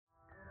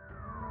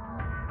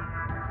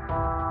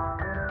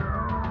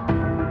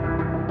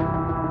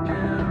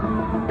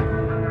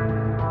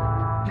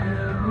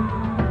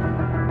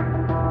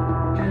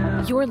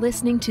You're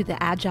listening to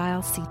The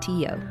Agile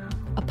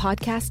CTO, a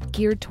podcast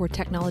geared toward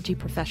technology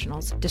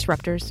professionals,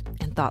 disruptors,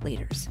 and thought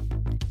leaders.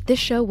 This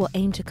show will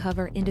aim to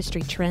cover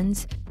industry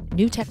trends,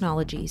 new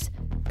technologies,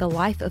 the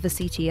life of a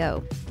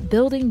CTO,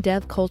 building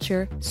dev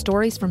culture,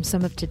 stories from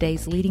some of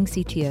today's leading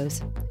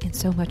CTOs, and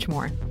so much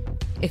more.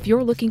 If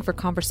you're looking for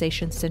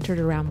conversations centered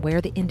around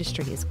where the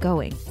industry is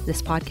going,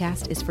 this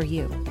podcast is for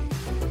you.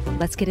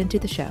 Let's get into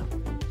the show.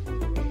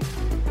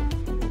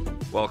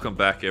 Welcome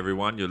back,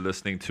 everyone. You're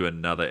listening to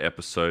another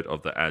episode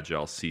of the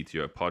Agile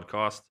CTO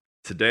podcast.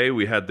 Today,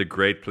 we had the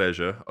great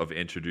pleasure of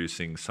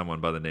introducing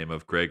someone by the name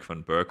of Greg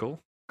van Berkel.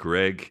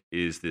 Greg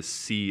is the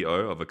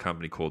CEO of a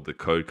company called the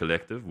Code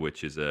Collective,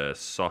 which is a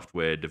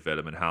software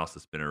development house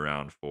that's been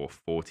around for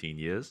 14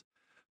 years.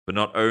 But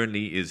not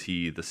only is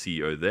he the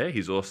CEO there,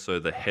 he's also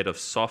the head of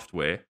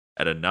software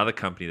at another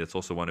company that's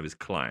also one of his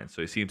clients.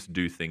 So he seems to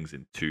do things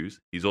in twos.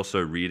 He's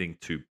also reading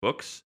 2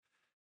 books.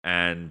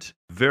 And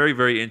very,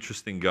 very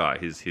interesting guy.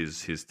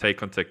 His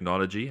take on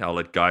technology, I'll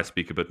let Guy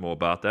speak a bit more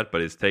about that, but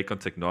his take on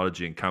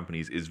technology and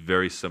companies is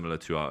very similar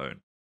to our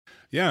own.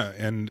 Yeah,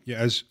 and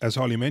as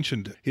Harley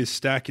mentioned, his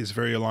stack is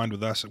very aligned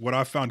with us. What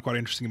I found quite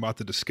interesting about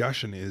the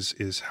discussion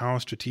is how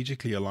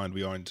strategically aligned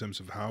we are in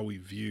terms of how we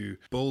view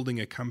building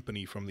a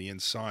company from the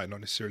inside, not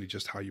necessarily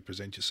just how you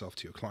present yourself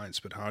to your clients,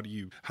 but how do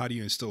you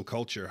instill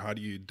culture, how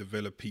do you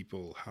develop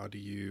people, how do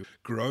you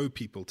grow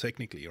people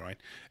technically, right?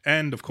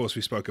 And of course,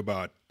 we spoke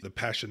about the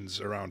passions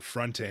around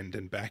front end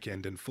and back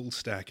end and full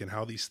stack and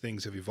how these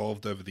things have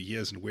evolved over the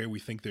years and where we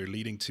think they're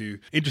leading to.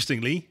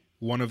 Interestingly,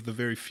 one of the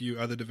very few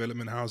other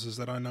development houses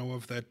that I know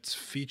of that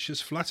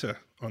features Flutter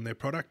on their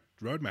product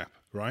roadmap,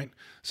 right?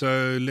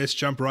 So let's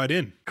jump right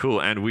in.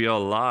 Cool, and we are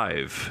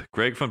live.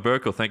 Greg van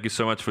Berkel, thank you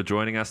so much for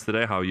joining us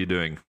today. How are you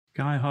doing?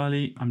 Guy,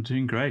 Harley, I'm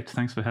doing great.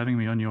 Thanks for having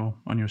me on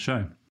your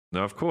show.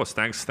 No, of course.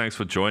 Thanks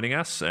for joining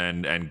us.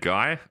 And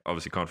Guy,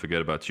 obviously can't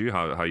forget about you.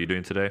 How are you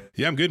doing today?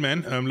 Yeah, I'm good,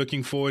 man. I'm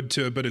looking forward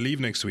to a bit of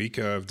leave next week.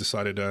 I've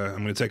decided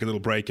I'm going to take a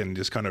little break and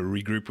just kind of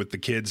regroup with the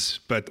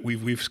kids. But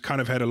we've kind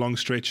of had a long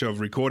stretch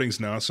of recordings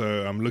now,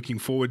 so I'm looking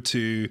forward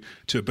to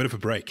a bit of a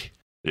break.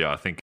 Yeah, I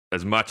think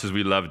as much as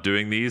we love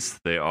doing these,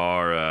 they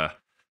are...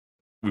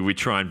 We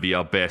try and be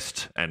our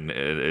best, and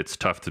it's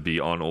tough to be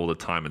on all the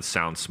time and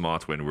sound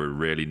smart when we're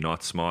really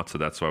not smart. So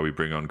that's why we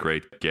bring on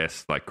great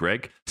guests like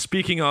Greg.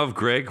 Speaking of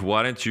Greg,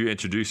 why don't you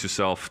introduce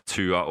yourself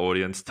to our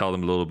audience? Tell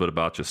them a little bit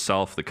about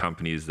yourself, the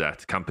companies,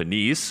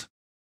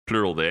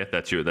 plural there,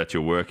 that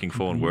you're working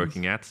for and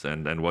working at,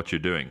 and what you're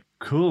doing.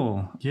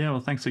 Cool. Yeah,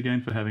 well, thanks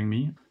again for having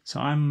me. So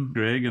I'm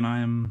Greg, and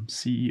I am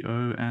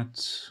CEO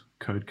at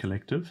Code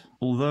Collective.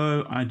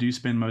 Although I do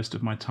spend most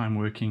of my time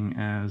working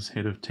as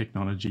head of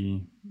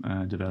technology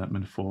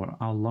development for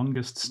our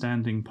longest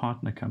standing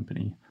partner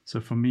company. So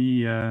for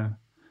me,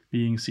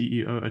 being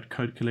CEO at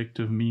Code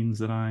Collective means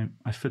that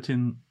I fit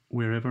in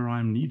wherever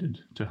I'm needed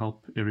to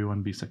help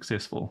everyone be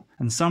successful.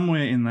 And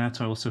somewhere in that,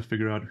 I also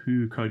figure out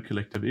who Code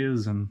Collective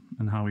is and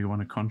how we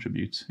want to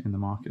contribute in the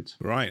market.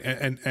 Right.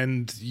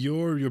 And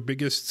your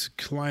biggest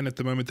client at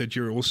the moment that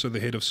you're also the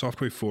head of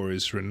software for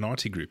is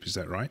Renati Group. Is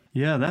that right?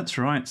 Yeah, that's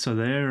right. So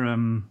they're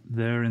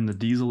in the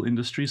diesel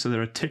industry. So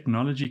they're a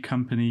technology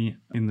company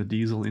in the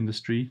diesel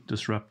industry,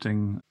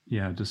 disrupting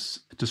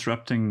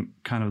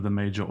kind of the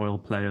major oil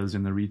players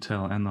in the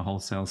retail and the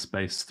wholesale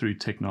space through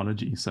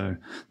technology. So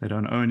they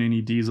don't own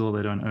any diesel,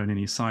 they don't own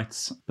any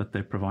sites, but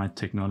they provide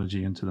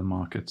technology into the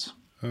market.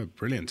 Oh,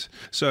 brilliant.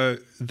 So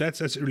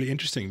that's really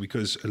interesting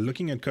because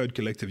looking at Code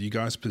Collective, you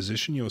guys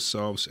position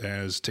yourselves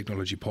as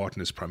technology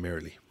partners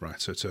primarily, right?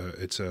 So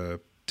it's a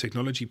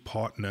technology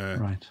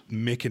partner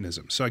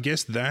mechanism. So I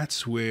guess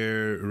that's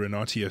where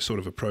Renati sort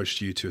of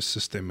approached you to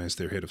assist them as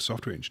their head of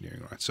software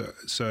engineering, right?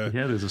 So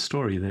yeah, there's a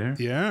story there.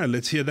 Yeah,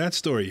 let's hear that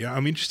story. Yeah,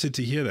 I'm interested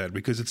to hear that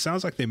because it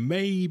sounds like there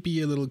may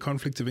be a little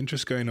conflict of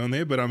interest going on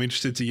there, but I'm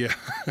interested to hear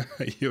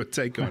your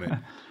take on it.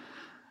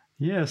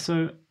 Yeah,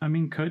 so I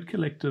mean, Code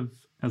Collective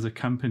as a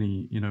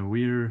company,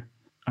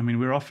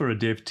 we offer a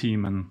dev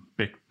team and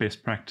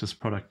best practice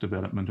product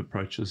development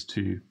approaches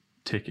to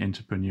tech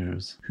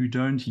entrepreneurs who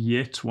don't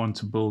yet want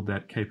to build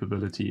that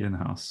capability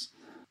in-house.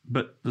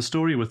 But the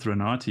story with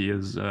Renati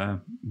is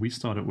we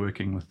started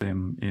working with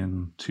them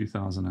in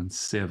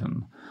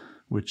 2007,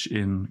 which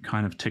in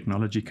kind of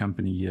technology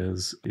company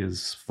years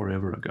is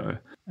forever ago.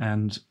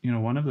 And,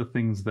 one of the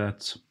things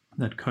that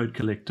Code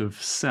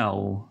Collective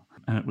sell,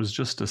 and it was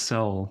just a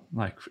sell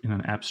like in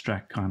an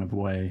abstract kind of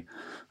way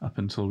up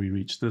until we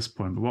reached this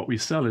point. But what we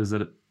sell is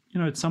that,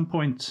 at some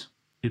point,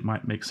 it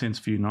might make sense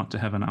for you not to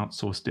have an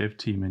outsourced dev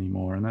team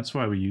anymore. And that's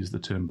why we use the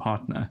term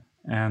partner.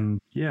 And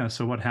yeah,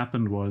 so what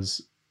happened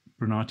was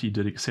Renati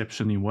did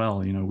exceptionally well.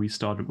 We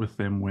started with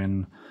them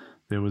when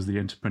there was the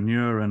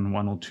entrepreneur and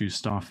 1 or 2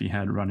 staff he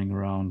had running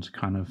around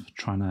kind of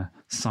trying to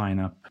sign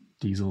up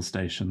diesel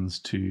stations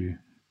to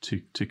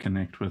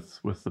connect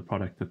with the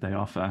product that they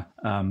offer,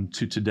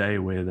 to today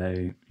where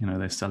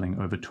they're selling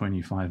over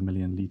 25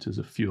 million liters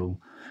of fuel.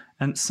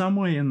 And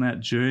somewhere in that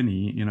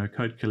journey,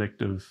 Code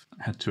Collective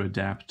had to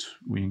adapt.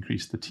 We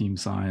increased the team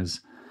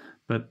size,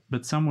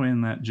 but somewhere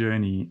in that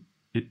journey,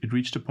 it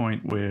reached a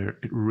point where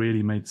it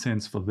really made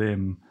sense for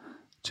them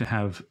to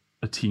have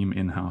a team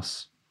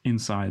in-house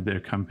inside their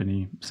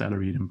company,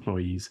 salaried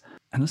employees.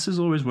 And this is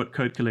always what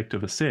Code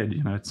Collective has said,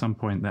 at some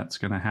point that's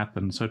going to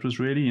happen. So it was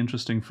really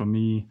interesting for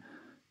me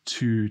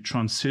to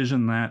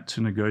transition that,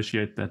 to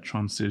negotiate that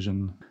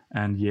transition.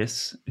 And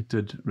yes, it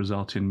did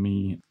result in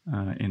me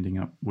ending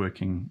up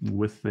working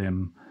with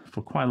them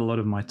for quite a lot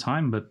of my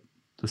time, but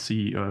the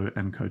CEO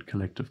and Code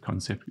Collective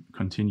concept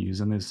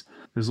continues. And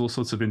there's all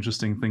sorts of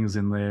interesting things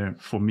in there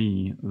for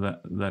me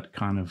that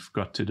kind of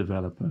got to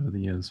develop over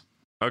the years.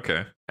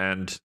 Okay.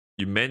 And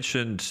you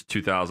mentioned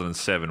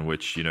 2007,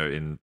 which,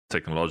 in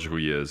technological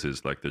years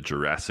is like the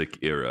Jurassic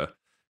era.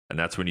 And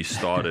that's when you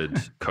started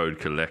Code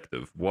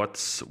Collective. What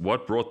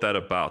brought that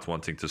about,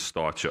 wanting to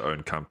start your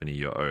own company,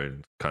 your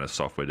own kind of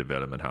software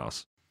development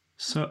house?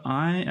 So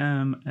I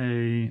am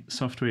a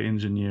software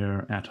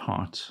engineer at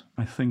heart.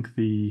 I think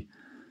the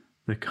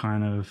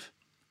kind of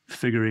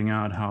figuring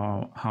out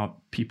how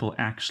people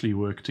actually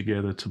work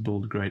together to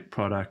build great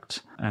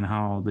product and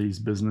how these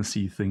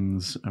businessy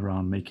things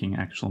around making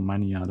actual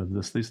money out of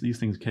these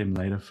things came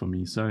later for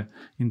me. So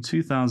in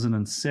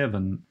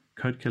 2007,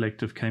 Code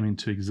Collective came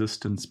into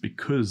existence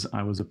because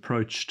I was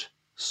approached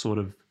sort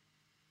of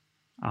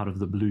out of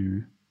the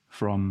blue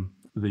from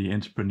the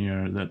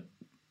entrepreneur that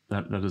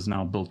has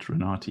now built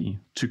Renati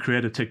to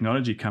create a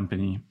technology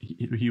company.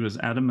 He was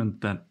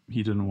adamant that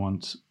he didn't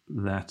want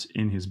that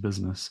in his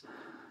business.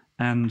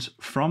 And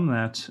from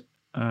that,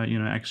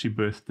 actually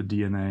birthed the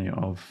DNA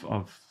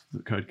of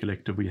the Code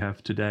Collective we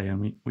have today.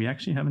 And we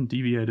actually haven't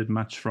deviated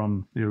much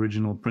from the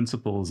original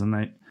principles.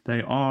 And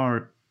they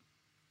are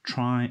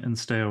try and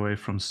stay away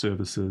from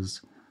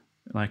services,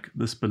 like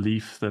this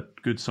belief that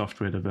good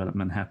software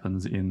development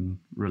happens in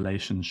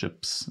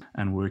relationships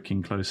and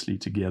working closely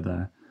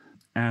together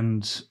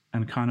and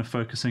kind of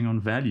focusing on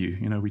value.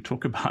 We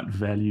talk about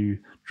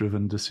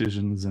value-driven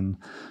decisions and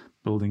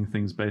building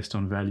things based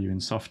on value in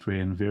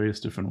software in various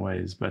different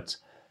ways, but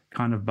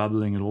kind of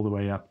bubbling it all the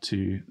way up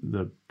to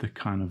the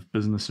kind of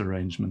business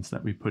arrangements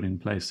that we put in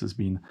place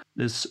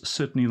there's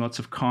certainly lots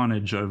of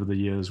carnage over the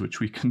years, which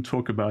we can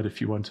talk about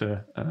if you want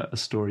a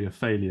story of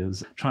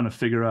failures, trying to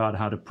figure out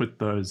how to put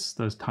those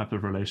type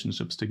of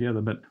relationships together.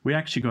 But we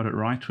actually got it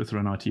right with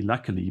Renati,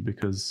 luckily,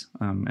 because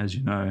as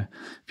you know,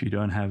 if you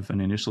don't have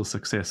an initial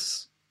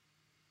success,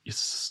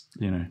 it's,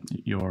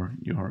 your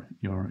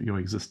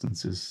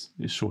existence is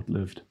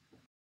short-lived.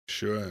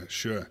 Sure.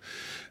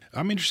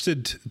 I'm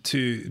interested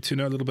to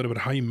know a little bit about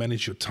how you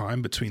manage your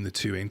time between the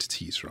two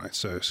entities, right?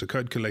 So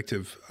Code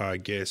Collective, I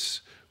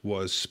guess,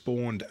 was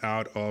spawned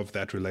out of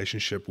that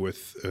relationship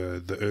with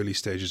the early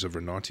stages of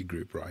Renati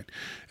Group, right?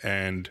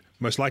 And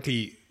most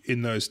likely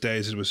in those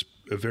days it was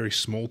a very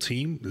small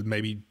team.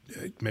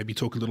 Maybe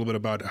talk a little bit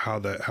about how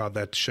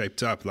that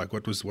shaped up. Like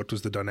what was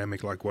the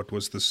dynamic like? What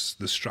was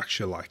the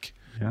structure like?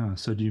 Yeah.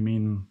 So do you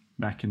mean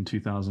back in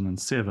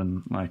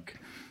 2007, like?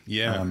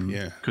 Yeah.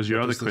 Because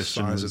your other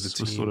question was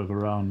sort of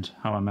around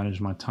how I manage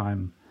my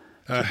time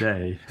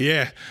today.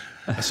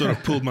 I sort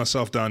of pulled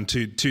myself down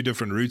two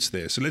different routes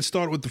there. So let's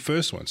start with the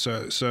first one.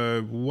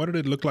 So what did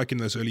it look like in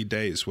those early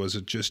days? Was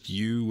it just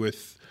you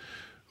with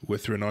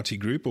Renati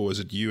Group, or was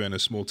it you and a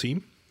small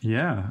team?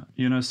 Yeah.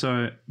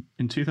 So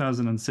in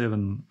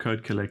 2007,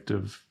 Code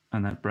Collective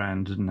and that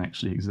brand didn't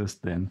actually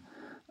exist then.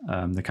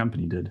 The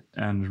company did.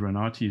 And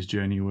Renati's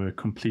journey were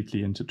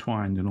completely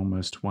intertwined in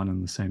almost one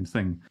and the same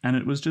thing. And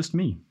it was just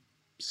me.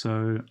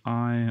 So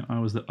I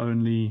was the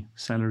only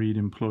salaried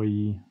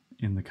employee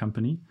in the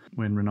company.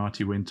 When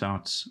Renati went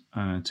out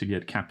to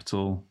get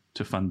capital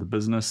to fund the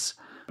business,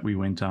 we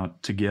went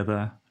out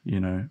together,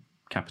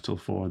 capital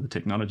for the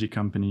technology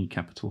company,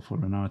 capital for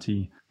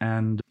Renati.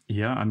 And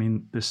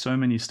there's so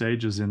many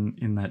stages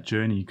in that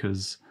journey,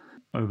 because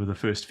over the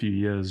first few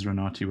years,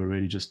 Renati were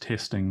really just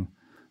testing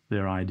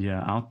their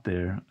idea out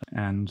there,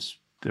 and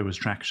there was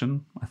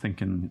traction, I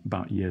think, in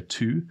about year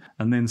 2.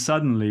 And then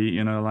suddenly,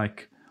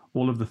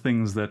 all of the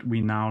things that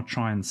we now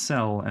try and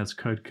sell as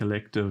Code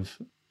Collective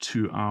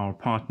to our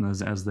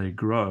partners as they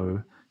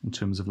grow, in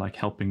terms of like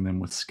helping them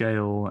with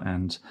scale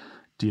and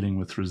dealing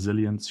with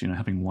resilience,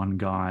 having one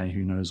guy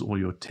who knows all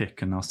your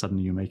tech and now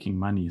suddenly you're making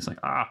money. It's like,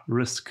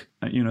 risk.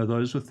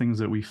 Those were things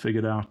that we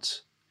figured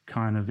out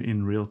kind of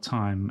in real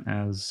time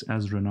as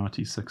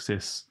Renati's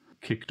success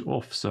kicked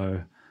off.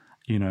 So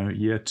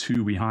year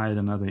 2, we hired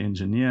another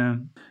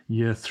engineer.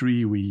 Year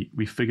 3,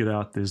 we figured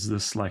out there's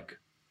this like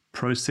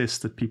process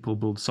that people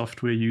build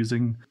software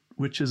using,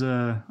 which is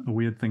a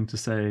weird thing to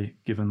say,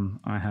 given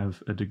I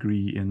have a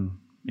degree in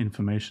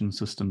information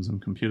systems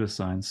and computer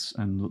science,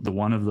 and the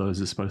one of those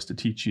is supposed to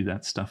teach you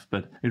that stuff.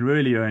 But it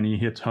really only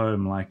hit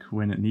home like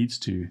when it needs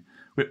to,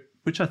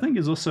 which I think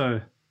is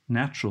also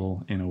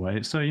natural in a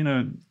way. So,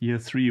 year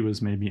 3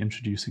 was maybe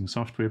introducing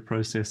software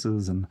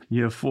processes, and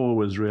year 4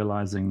 was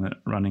realizing that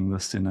running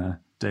this in a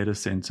data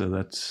center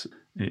that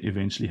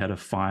eventually had a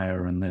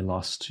fire and they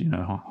lost,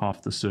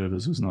 half the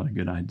servers was not a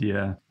good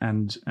idea.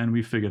 And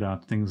we figured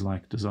out things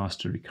like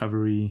disaster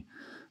recovery,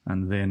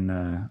 And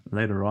then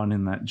later on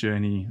in that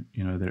journey,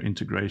 there are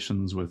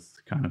integrations with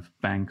kind of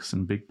banks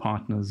and big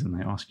partners, and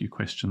they ask you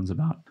questions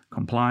about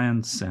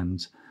compliance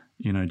and,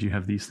 do you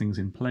have these things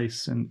in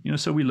place? And,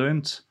 so we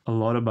learned a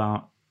lot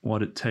about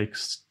what it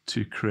takes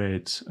to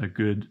create a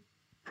good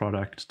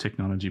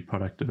technology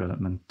product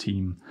development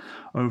team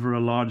over a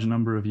large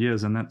number of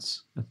years. And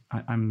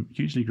I'm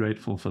hugely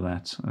grateful for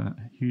that, a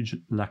huge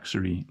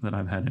luxury that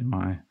I've had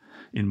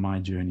in my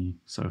journey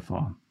so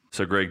far.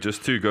 So, Greg,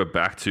 just to go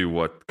back to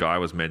what Guy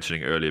was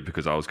mentioning earlier,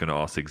 because I was going to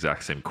ask the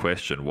exact same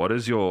question, what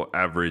does your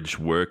average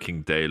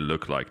working day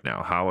look like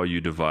now? How are you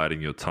dividing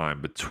your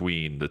time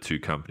between the two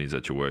companies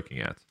that you're working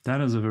at?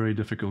 That is a very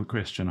difficult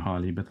question,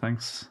 Harley, but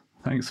thanks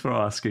for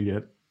asking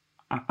it.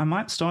 I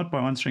might start by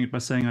answering it by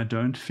saying I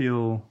don't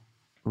feel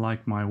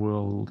like my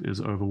world is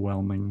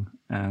overwhelming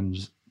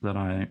and that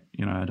I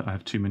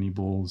have too many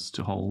balls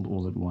to hold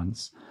all at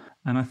once.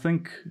 And I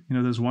think,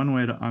 there's one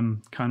way that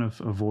I'm kind of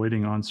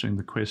avoiding answering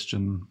the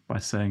question by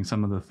saying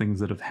some of the things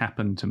that have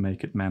happened to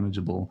make it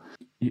manageable.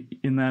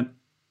 In that,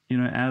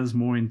 as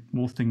more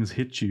things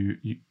hit you,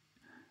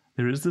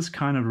 there is this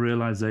kind of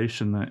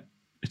realization that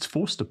it's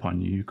forced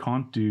upon you. You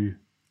can't do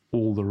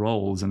all the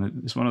roles.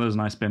 And it's one of those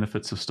nice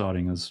benefits of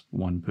starting as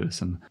one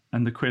person.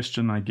 And the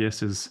question, I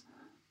guess, is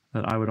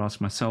that I would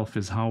ask myself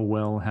is how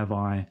well have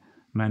I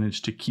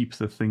managed to keep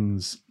the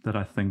things that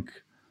I think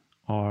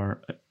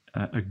are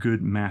a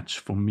good match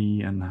for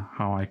me and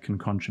how I can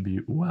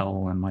contribute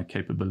well and my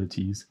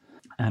capabilities,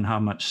 and how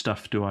much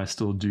stuff do I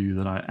still do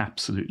that I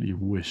absolutely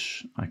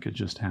wish I could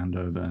just hand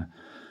over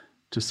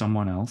to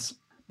someone else.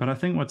 But I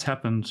think what's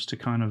happened, to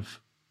kind of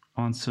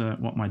answer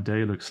what my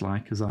day looks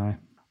like, is I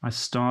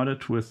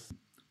started with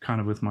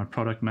my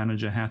product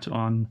manager hat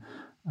on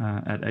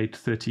at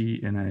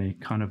 8:30 in a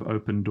kind of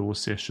open door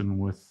session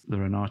with the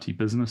Renati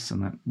business,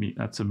 and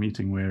that's a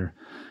meeting where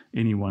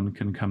anyone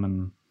can come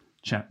and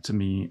chat to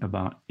me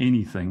about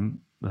anything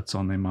that's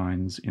on their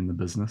minds in the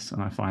business.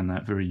 And I find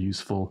that very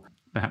useful.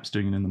 Perhaps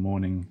doing it in the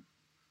morning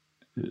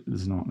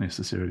is not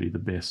necessarily the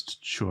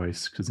best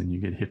choice, because then you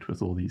get hit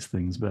with all these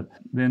things. But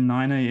then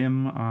 9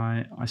 a.m.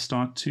 I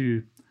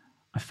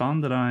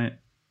found that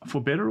for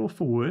better or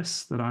for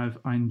worse, that I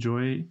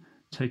enjoy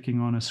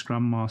taking on a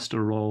Scrum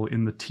Master role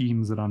in the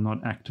teams that I'm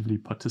not actively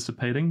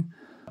participating,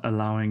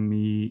 allowing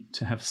me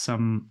to have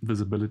some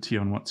visibility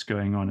on what's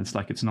going on.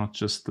 It's not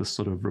just the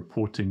sort of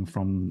reporting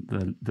from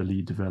the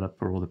lead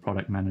developer or the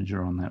product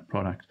manager on that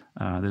product.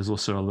 There's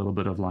also a little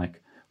bit of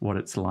what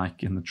it's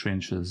like in the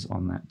trenches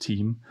on that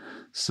team.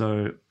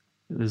 So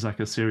there's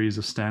a series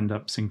of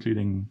stand-ups,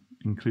 including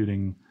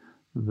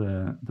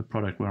the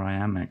product where I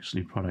am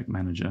actually product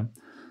manager,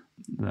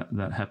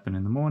 that happen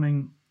in the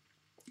morning.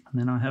 And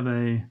then I have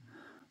a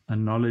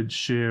knowledge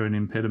share and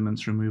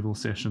impediments removal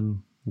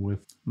session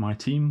with my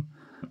team,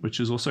 which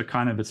is also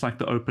it's like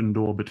the open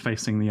door, but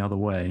facing the other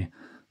way,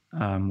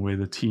 where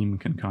the team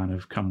can kind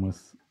of come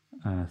with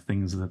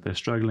things that they're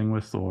struggling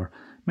with, or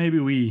maybe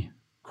we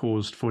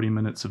caused 40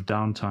 minutes of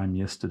downtime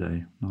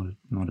yesterday,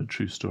 not a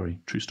true story,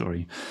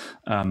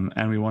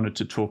 and we wanted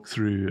to talk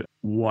through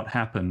what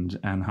happened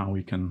and how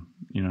we can,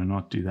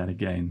 not do that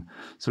again.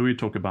 So we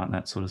talk about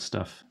that sort of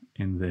stuff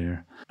in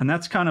there. And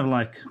that's kind of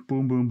like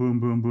boom, boom, boom,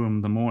 boom,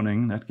 boom, the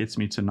morning. That gets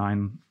me to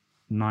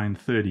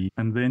 9:30,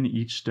 and then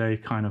each day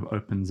kind of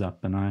opens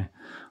up, and I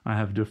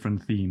have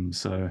different themes.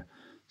 So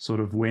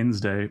sort of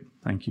Wednesday,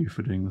 thank you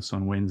for doing this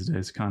on Wednesday,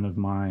 is kind of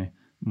my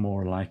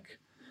more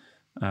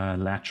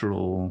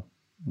lateral,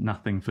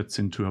 nothing fits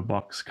into a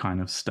box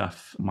kind of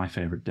stuff, my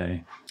favorite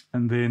day.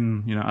 And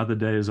then, other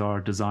days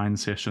are design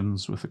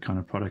sessions with a kind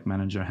of product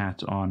manager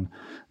hat on.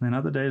 And then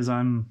other days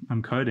I'm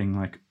coding.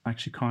 I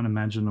actually can't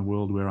imagine a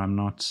world where I'm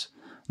not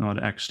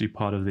actually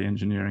part of the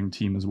engineering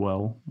team as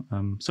well.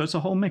 So it's a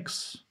whole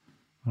mix.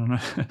 I don't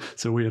know.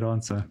 It's a weird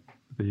answer.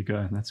 There you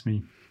go. That's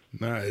me.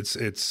 No,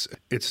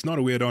 it's not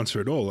a weird answer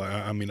at all.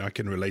 I mean, I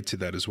can relate to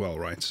that as well,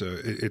 right? So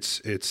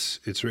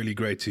it's really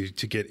great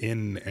to get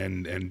in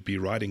and be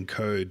writing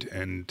code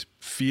and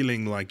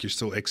feeling like you're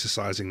still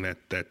exercising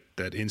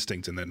that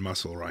instinct and that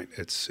muscle, right?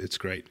 It's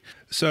great.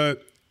 So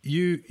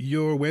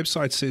your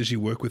website says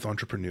you work with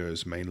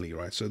entrepreneurs mainly,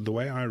 right? So the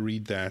way I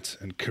read that,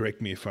 and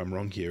correct me if I'm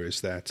wrong here,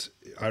 is that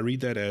I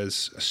read that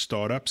as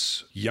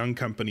startups, young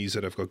companies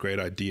that have got great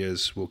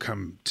ideas will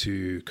come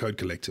to Code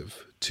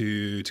Collective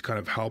to kind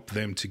of help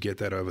them to get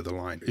that over the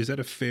line. Is that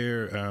a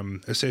fair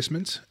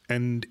assessment?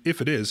 And if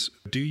it is,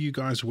 do you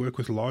guys work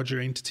with larger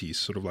entities,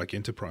 sort of like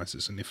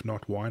enterprises? And if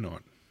not, why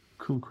not?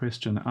 Cool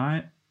question.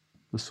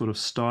 The sort of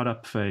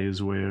startup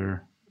phase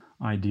where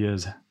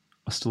ideas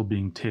are still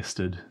being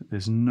tested,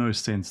 there's no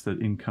sense that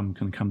income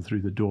can come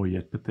through the door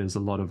yet, but there's a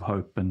lot of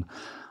hope. And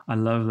I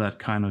love that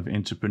kind of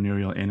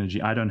entrepreneurial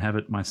energy. I don't have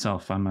it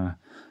myself. I'm a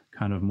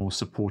kind of more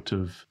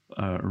supportive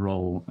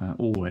role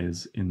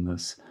always in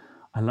this.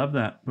 I love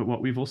that. But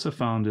what we've also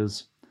found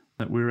is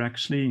that we're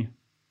actually,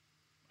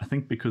 I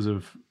think because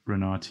of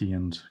Renati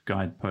and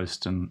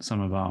Guidepost and some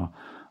of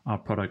our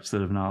products that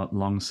have now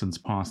long since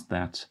passed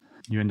that,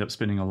 you end up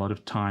spending a lot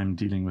of time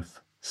dealing with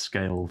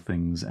scale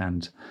things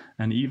and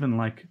even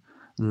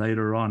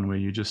later on where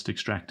you're just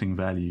extracting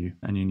value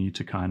and you need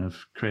to kind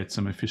of create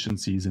some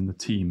efficiencies in the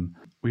team.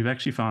 We've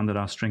actually found that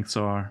our strengths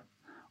are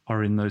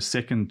in those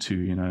second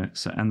two,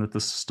 so, and that the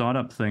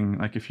startup thing,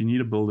 like if you need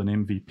to build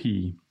an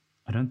MVP,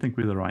 I don't think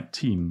we're the right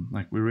team.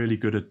 Like we're really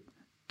good at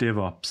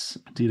DevOps,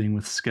 dealing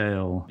with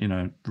scale,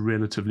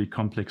 relatively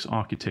complex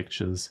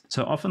architectures.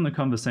 So often the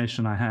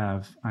conversation I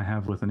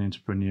have with an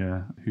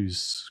entrepreneur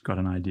who's got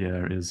an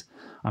idea is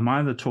I'm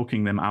either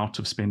talking them out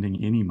of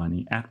spending any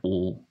money at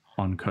all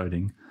on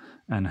coding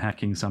and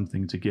hacking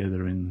something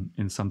together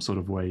in some sort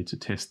of way to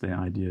test their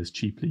ideas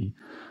cheaply,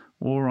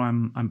 or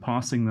I'm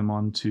passing them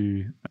on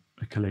to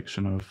a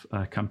collection of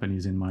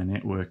companies in my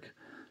network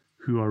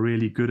who are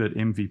really good at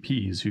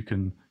MVPs, who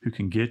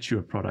can get you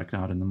a product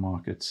out in the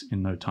market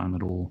in no time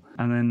at all.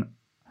 And then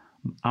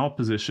our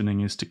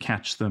positioning is to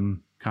catch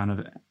them kind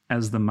of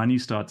as the money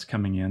starts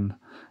coming in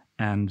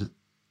and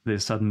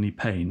there's suddenly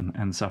pain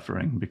and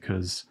suffering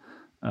because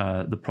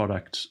the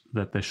product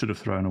that they should have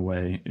thrown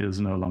away is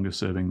no longer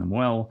serving them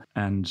well,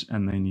 and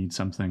they need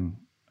something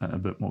a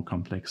bit more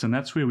complex. And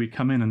that's where we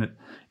come in, and it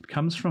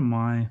comes from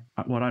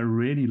what I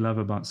really love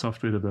about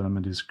software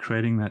development is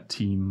creating that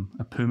team,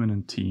 a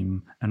permanent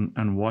team,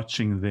 and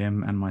watching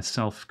them and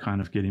myself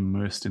kind of get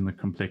immersed in the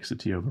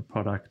complexity of a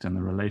product and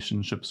the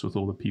relationships with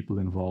all the people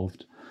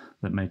involved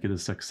that make it a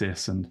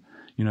success. And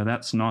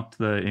that's not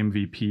the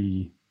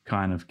MVP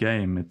kind of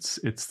game. It's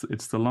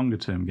the longer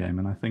term game,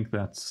 and I think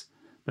that's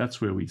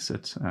where we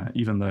sit,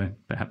 even though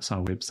perhaps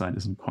our website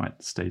isn't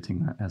quite stating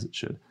that as it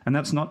should. And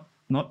that's not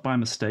by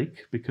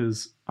mistake,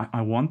 because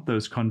I want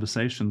those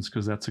conversations,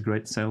 because that's a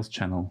great sales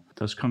channel.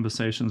 Those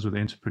conversations with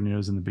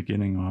entrepreneurs in the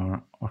beginning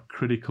are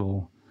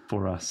critical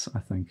for us, I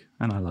think,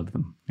 and I love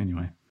them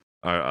anyway.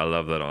 I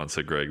love that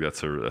answer, Greg.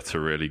 That's a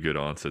really good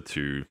answer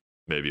to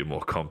maybe a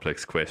more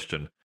complex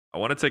question. I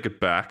want to take it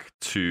back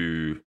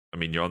to,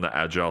 you're on the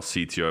Agile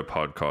CTO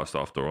podcast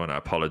after all, and I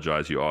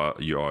apologize, you are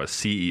a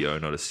CEO,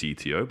 not a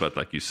CTO, but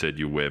like you said,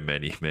 you wear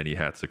many, many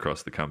hats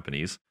across the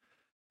companies.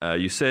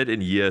 You said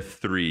in year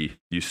 3,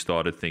 you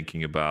started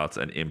thinking about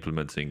and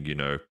implementing,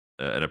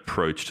 an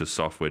approach to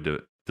software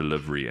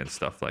delivery and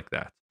stuff like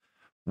that.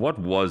 What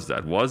was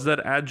that? Was that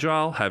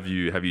agile? Have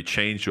you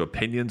changed your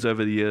opinions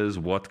over the years?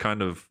 What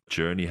kind of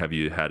journey have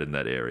you had in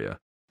that area?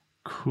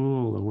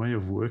 Cool, a way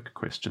of work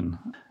question.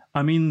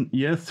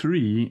 Year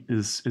 3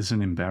 is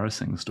an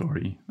embarrassing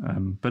story,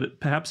 but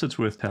perhaps it's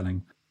worth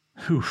telling.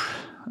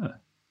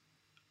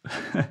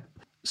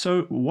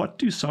 So what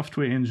do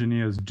software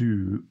engineers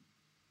do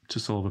to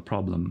solve a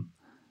problem?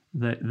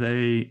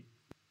 They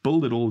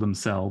build it all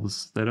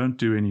themselves. They don't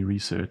do any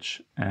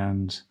research,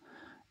 and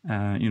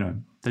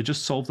they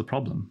just solve the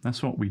problem.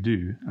 That's what we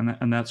do,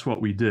 and that's what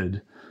we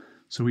did.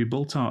 So we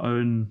built our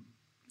own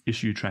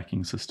issue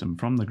tracking system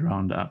from the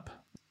ground up,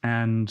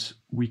 and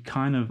we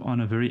kind of, on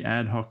a very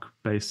ad hoc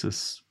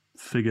basis,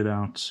 figured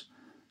out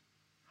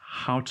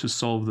how to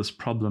solve this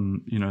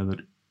problem. That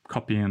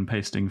copying and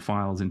pasting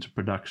files into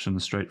production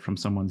straight from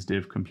someone's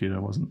dev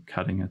computer wasn't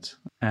cutting it,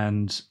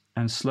 and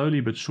slowly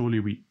but surely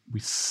we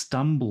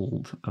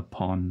stumbled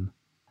upon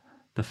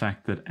the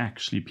fact that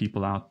actually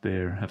people out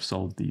there have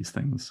solved these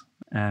things.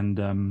 And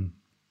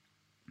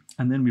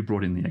then we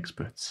brought in the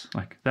experts.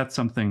 Like that's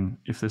something,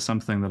 if there's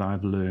something that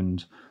I've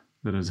learned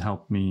that has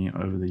helped me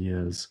over the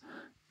years,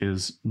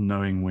 is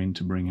knowing when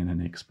to bring in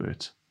an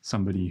expert,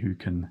 somebody who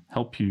can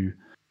help you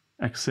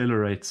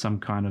accelerate some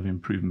kind of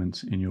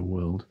improvement in your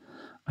world.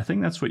 I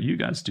think that's what you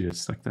guys do.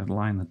 It's like that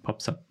line that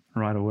pops up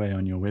right away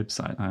on your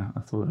website.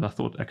 I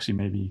thought actually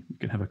maybe we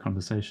could have a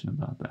conversation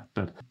about that.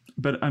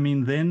 But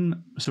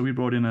then, so we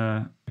brought in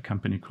a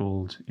company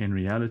called In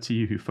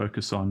Reality, who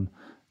focus on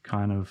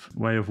kind of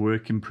way of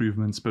work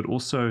improvements, but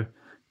also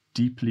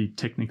deeply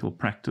technical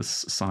practice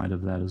side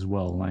of that as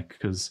well. Like,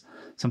 because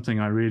something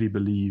I really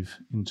believe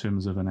in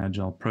terms of an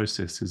agile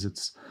process is it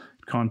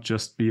can't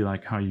just be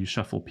like how you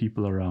shuffle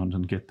people around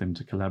and get them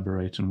to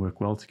collaborate and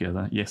work well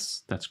together.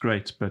 Yes, that's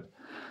great, but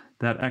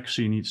that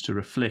actually needs to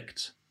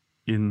reflect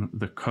in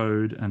the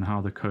code and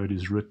how the code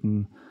is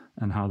written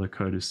and how the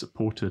code is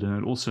supported. And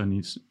it also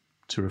needs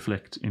to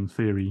reflect, in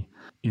theory,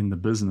 in the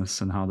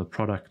business and how the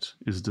product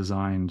is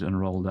designed and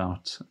rolled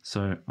out.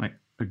 So like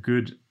a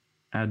good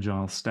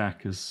agile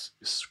stack is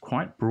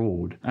quite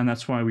broad. And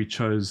that's why we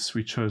chose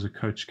a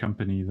coach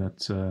company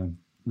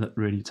that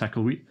really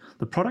tackled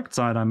the product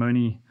side. I'm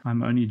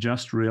only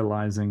just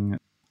realizing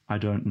I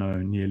don't know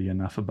nearly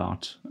enough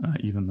about,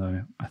 even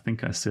though I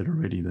think I said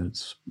already that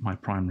it's my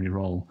primary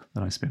role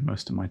that I spend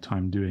most of my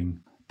time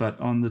doing. But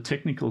on the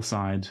technical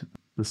side,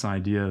 this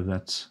idea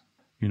that,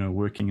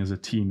 working as a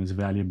team is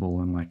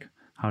valuable, and like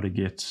how to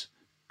get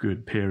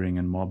good pairing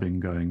and mobbing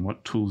going.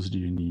 What tools do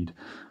you need?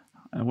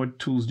 What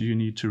tools do you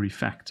need to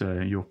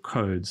refactor your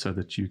code so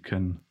that you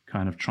can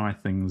kind of try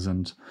things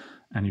and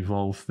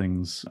evolve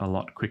things a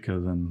lot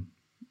quicker than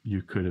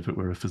you could if it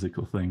were a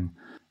physical thing?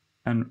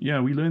 And yeah,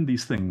 we learned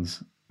these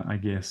things, I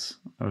guess,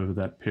 over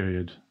that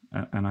period.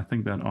 And I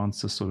think that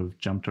answer sort of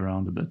jumped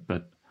around a bit,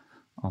 but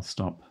I'll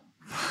stop.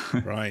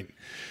 Right.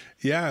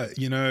 Yeah,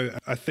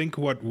 I think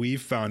what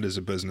we've found as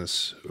a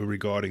business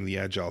regarding the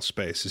agile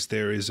space is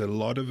there is a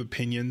lot of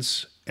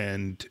opinions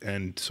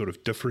and sort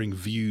of differing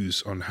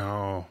views on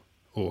how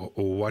or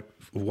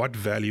what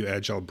value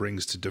agile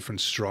brings to different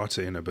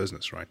strata in a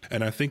business, right?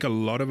 And I think a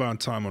lot of our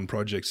time on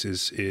projects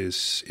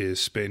is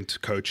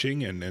spent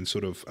coaching and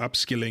sort of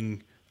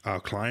upskilling our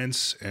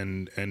clients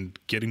and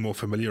getting more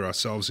familiar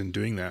ourselves in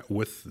doing that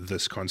with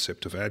this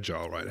concept of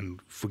agile, right?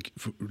 And for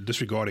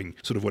disregarding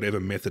sort of whatever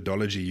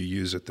methodology you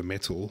use at the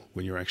metal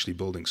when you're actually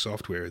building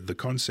software, the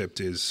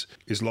concept is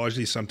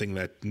largely something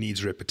that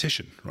needs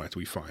repetition, right?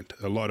 We find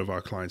a lot of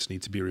our clients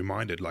need to be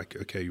reminded, like,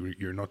 okay,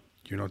 you're not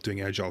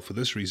doing agile for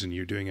this reason.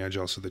 You're doing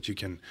agile so that you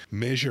can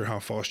measure how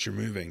fast you're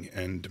moving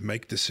and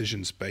make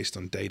decisions based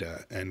on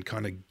data and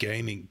kind of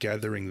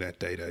gathering that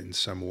data in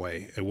some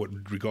way,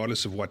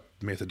 regardless of what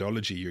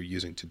methodology you're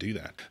using to do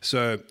that.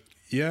 So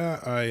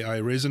yeah, I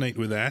resonate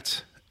with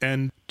that.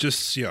 And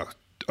just,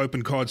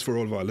 open cards for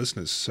all of our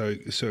listeners.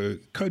 So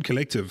Code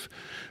Collective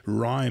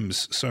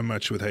rhymes so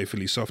much with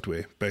Hayfully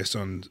Software based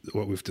on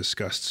what we've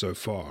discussed so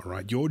far,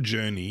 right? Your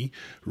journey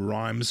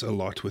rhymes a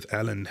lot with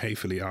Alan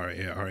Hayfully, our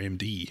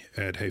MD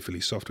at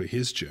Hayfully Software,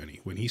 his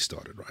journey when he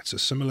started, right? So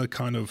similar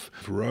kind of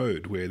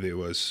road where there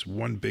was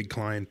one big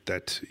client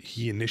that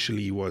he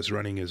initially was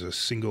running as a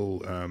single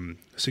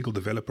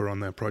developer on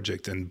that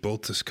project and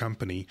built this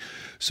company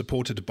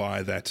supported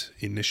by that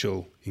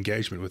initial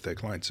engagement with their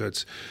client. So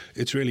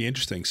it's really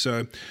interesting.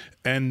 So,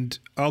 and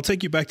I'll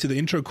take you back to the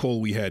intro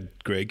call we had,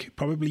 Greg,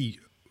 probably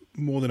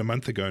more than a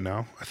month ago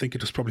now. I think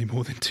it was probably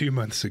more than 2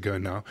 months ago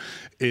now,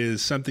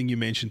 is something you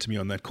mentioned to me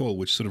on that call,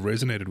 which sort of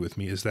resonated with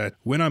me, is that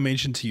when I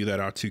mentioned to you that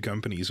our two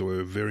companies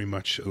were very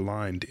much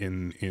aligned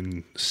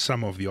in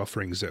some of the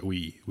offerings that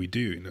we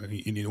do,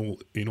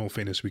 in all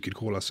fairness, we could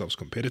call ourselves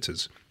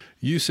competitors.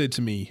 You said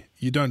to me,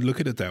 you don't look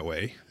at it that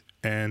way.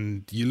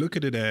 And you look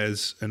at it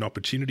as an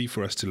opportunity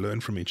for us to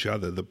learn from each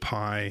other. The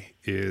pie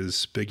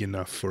is big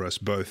enough for us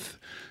both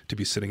to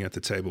be sitting at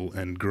the table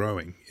and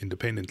growing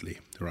independently,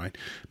 right?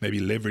 Maybe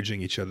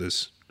leveraging each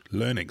other's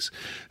learnings.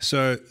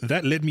 So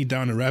that led me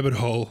down a rabbit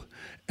hole,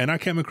 and I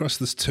came across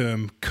this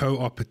term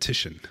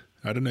co-opetition.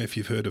 I don't know if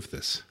you've heard of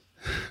this,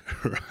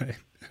 right?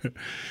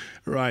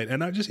 Right.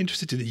 And I'm just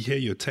interested to hear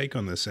your take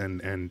on this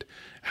and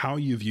how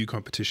you view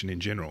competition in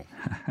general.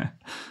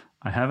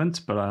 I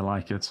haven't, but I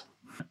like it.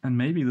 And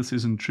maybe this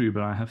isn't true,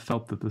 but I have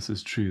felt that this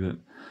is true, that,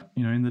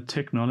 in the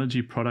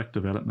technology product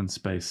development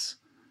space,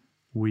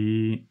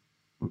 we're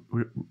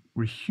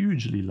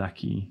hugely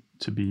lucky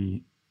to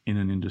be in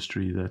an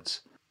industry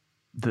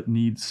that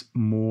needs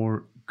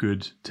more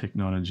good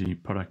technology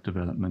product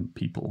development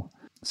people.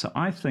 So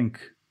I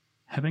think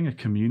having a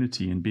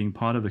community and being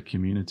part of a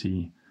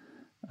community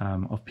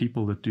of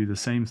people that do the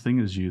same thing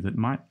as you, that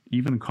might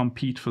even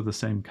compete for the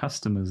same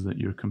customers that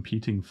you're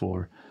competing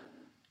for,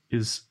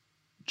 is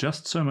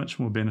just so much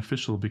more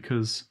beneficial,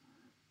 because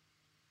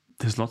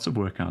there's lots of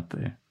work out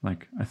there.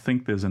 Like, I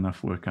think there's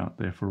enough work out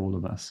there for all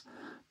of us.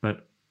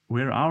 But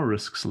where our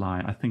risks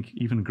lie, I think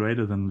even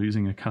greater than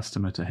losing a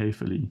customer to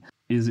Hayfully,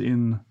 is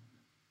in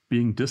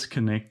being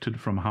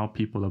disconnected from how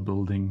people are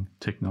building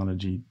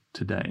technology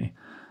today,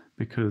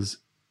 because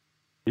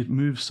it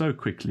moves so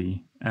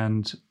quickly.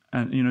 And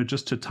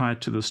just to tie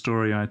it to the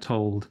story I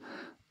told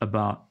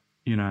about,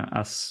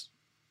 us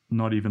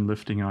not even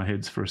lifting our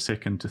heads for a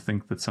second to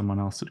think that someone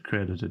else had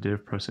created a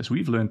dev process.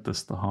 We've learned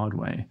this the hard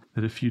way,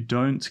 that if you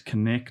don't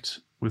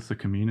connect with the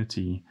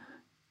community,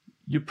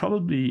 you're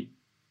probably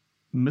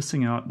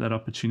missing out that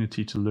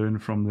opportunity to learn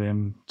from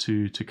them,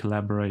 to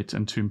collaborate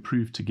and to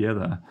improve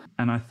together.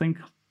 And I think,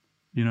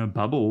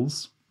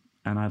 bubbles,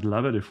 and I'd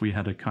love it if we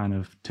had a kind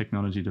of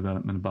technology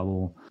development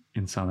bubble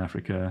in South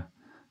Africa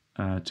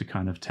to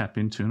kind of tap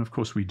into. And of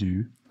course we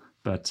do.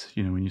 But,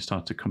 when you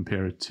start to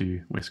compare it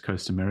to West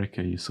Coast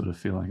America, you sort of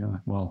feel like, oh,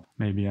 well,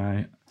 maybe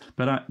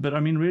but I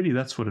mean, really,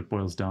 that's what it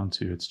boils down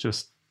to. It's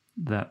just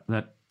that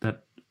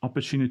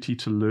opportunity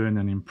to learn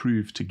and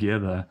improve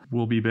together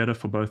will be better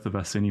for both of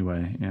us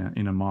anyway,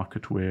 in a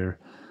market where,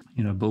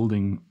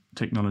 building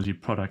technology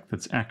product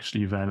that's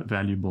actually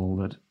valuable,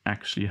 that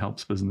actually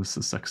helps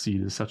businesses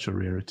succeed, is such a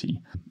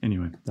rarity.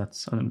 Anyway,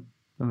 that's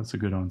a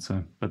good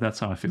answer, but that's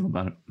how I feel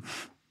about it.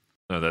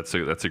 No, that's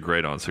a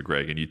great answer,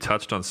 Greg. And you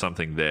touched on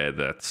something there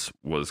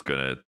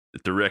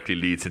it directly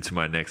leads into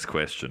my next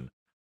question.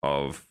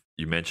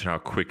 You mentioned how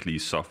quickly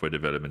software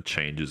development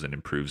changes and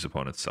improves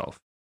upon itself.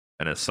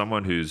 And as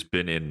someone who's you've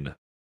been in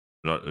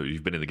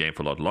the game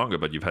for a lot longer,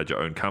 but you've had your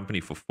own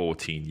company for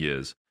 14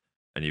 years,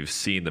 and you've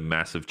seen the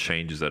massive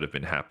changes that have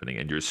been happening,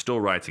 and you're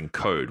still writing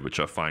code, which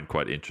I find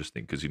quite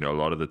interesting, because a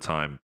lot of the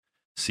time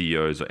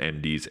CEOs or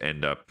MDs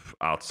end up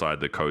outside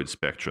the code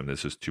spectrum.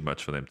 There's just too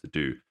much for them to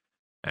do.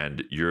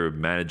 And you're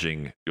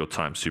managing your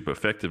time super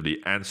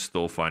effectively and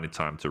still finding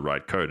time to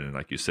write code. And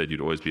like you said, you'd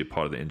always be a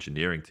part of the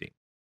engineering team.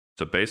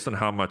 So based on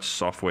how much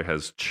software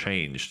has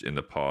changed in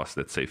the past,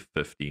 let's say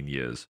 15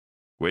 years,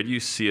 where do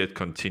you see it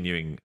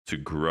continuing to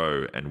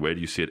grow, and where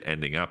do you see it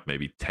ending up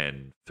maybe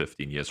 10,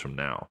 15 years from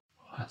now?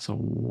 That's a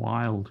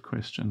wild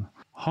question.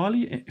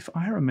 Harley, if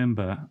I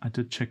remember, I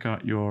did check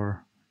out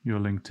your your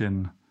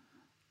LinkedIn,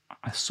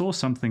 I saw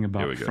something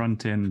about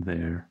front end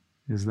there.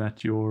 Is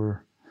that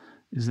your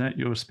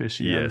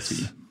speciality?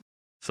 Yes.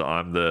 So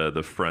I'm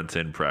the front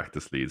end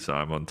practice lead. So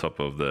I'm on top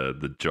of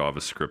the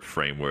JavaScript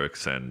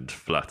frameworks and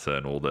Flutter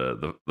and all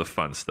the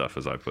fun stuff,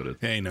 as I put it.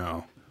 Hey,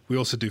 no. We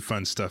also do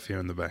fun stuff here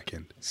in the back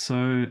end.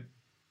 So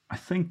I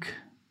think,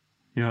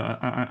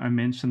 I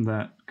mentioned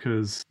that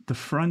because the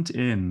front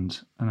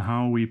end and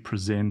how we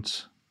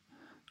present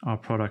our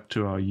product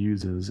to our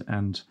users,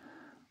 and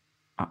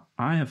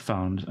I have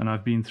found, and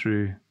I've been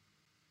through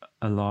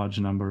a large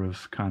number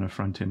of kind of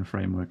front end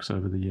frameworks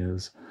over the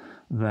years,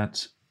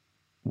 that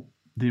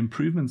the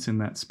improvements in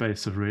that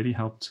space have really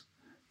helped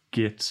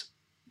get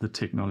the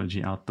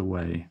technology out the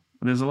way.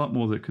 There's a lot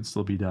more that could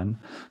still be done,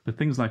 but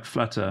things like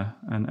Flutter,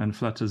 and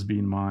Flutter's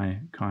been my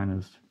kind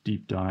of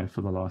deep dive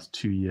for the last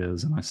 2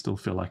 years, and I still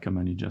feel like I'm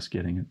only just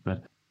getting it.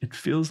 But it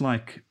feels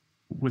like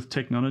with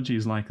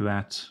technologies like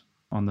that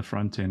on the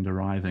front end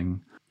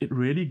arriving, it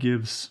really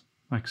gives,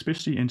 like,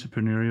 especially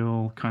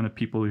entrepreneurial kind of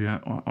people who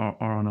are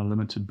on a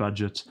limited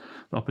budget,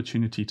 the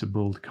opportunity to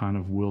build kind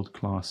of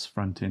world-class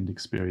front end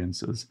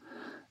experiences.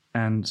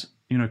 And,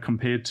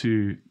 compared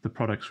to the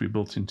products we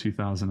built in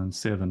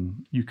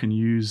 2007, you can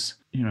use,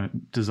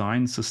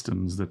 design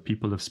systems that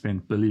people have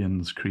spent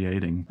billions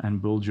creating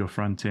and build your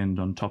front end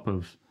on top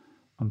of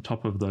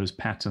those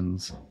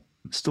patterns,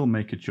 still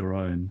make it your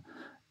own.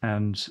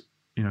 And,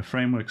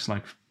 frameworks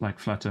like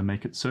Flutter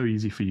make it so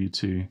easy for you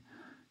to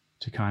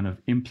kind of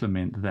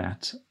implement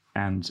that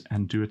and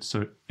do it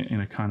so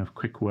in a kind of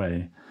quick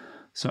way.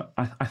 So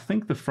I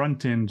think the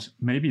front end,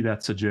 maybe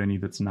that's a journey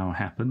that's now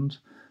happened,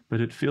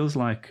 but it feels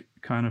like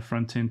kind of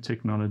front end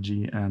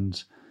technology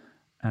and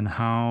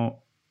how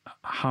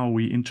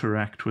we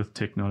interact with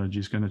technology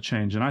is going to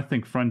change. And I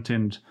think front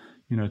end,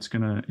 it's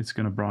going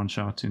to branch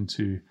out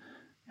into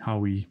how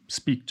we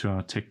speak to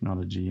our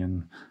technology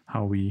and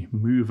how we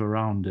move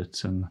around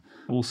it and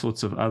all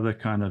sorts of other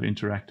kind of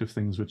interactive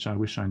things, which I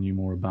wish I knew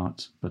more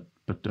about, but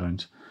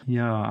don't.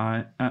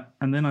 Yeah,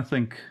 and then I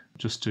think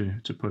just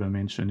to put a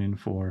mention in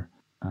for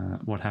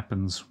what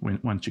happens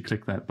once you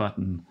click that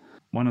button,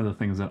 one of the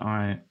things that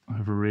I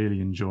have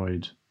really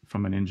enjoyed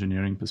from an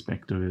engineering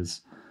perspective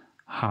is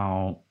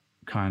how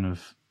kind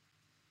of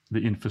the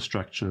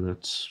infrastructure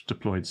that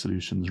deployed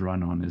solutions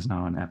run on is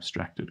now an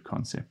abstracted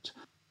concept.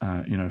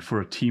 For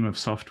a team of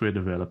software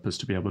developers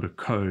to be able to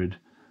code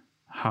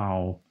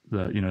how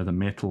the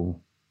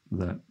metal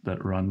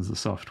that runs the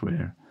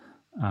software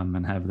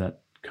and have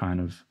that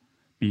kind of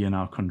be in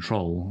our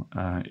control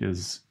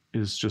is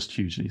just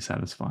hugely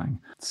satisfying.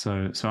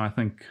 So I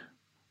think,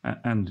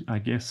 and I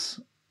guess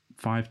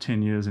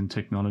 5-10 years in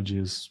technology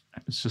it's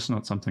just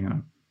not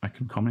something I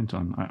can comment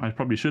on. I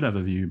probably should have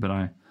a view, but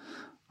I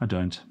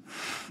don't.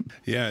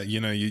 Yeah,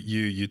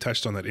 you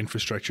touched on that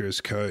infrastructure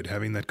as code,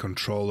 having that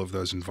control of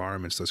those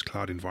environments, those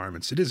cloud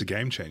environments. It is a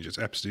game changer. It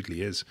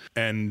absolutely is.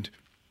 And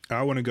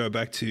I want to go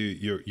back to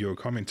your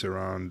comment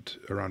around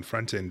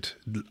front end.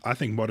 I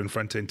think modern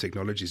front end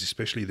technologies,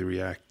 especially the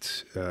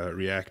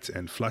React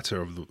and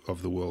Flutter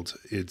of the world,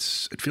 it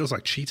feels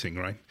like cheating,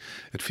 right?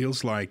 It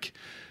feels like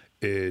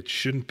it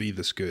shouldn't be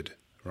this good,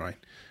 right?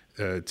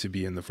 To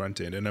be in the front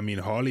end. And I mean,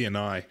 Harley and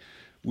I,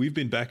 we've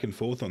been back and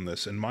forth on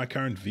this, and my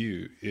current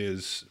view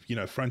is,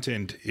 front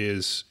end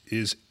is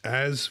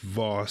as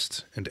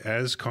vast and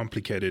as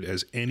complicated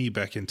as any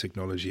back end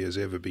technology has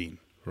ever been,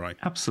 right?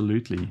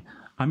 Absolutely.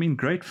 I mean,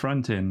 great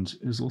front end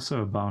is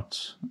also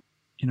about,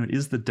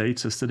 is the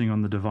data sitting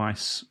on the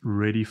device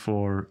ready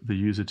for the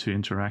user to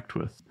interact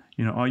with?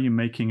 Are you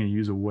making a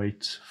user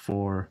wait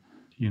for,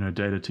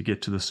 data to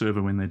get to the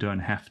server when they don't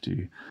have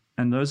to?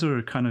 And those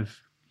are kind of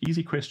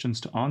easy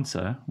questions to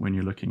answer when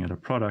you're looking at a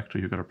product or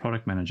you've got a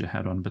product manager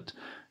hat on, but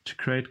to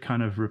create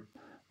kind of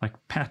like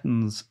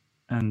patterns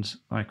and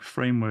like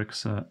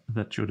frameworks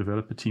that your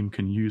developer team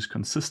can use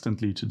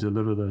consistently to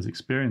deliver those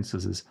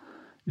experiences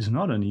is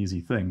not an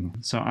easy thing.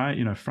 So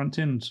front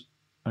end,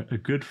 a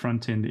good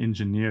front end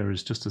engineer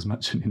is just as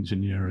much an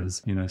engineer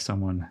as,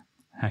 someone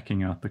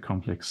hacking out the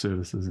complex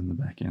services in the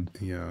back end.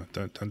 Yeah,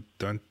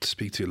 don't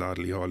speak too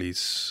loudly.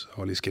 Harley's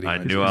getting. I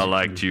knew I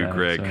liked you,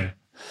 Greg. So.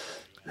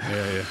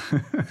 Yeah.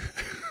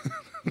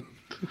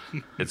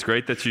 It's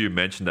great that you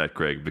mentioned that,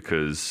 Greg,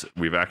 because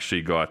we've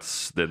actually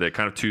got there are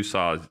kind of two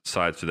sides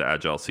to the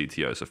Agile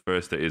CTO. So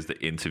first, there is the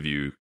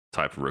interview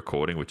type of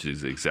recording, which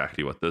is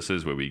exactly what this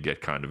is, where we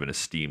get kind of an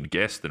esteemed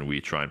guest and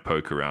we try and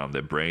poke around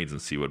their brains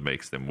and see what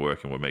makes them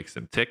work and what makes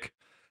them tick.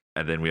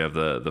 And then we have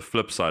the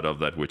flip side of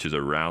that, which is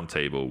a round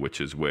table,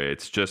 which is where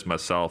it's just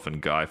myself and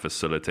Guy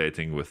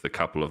facilitating with a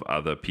couple of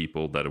other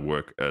people that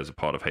work as a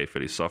part of Hey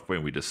Philly Software,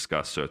 and we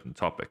discuss certain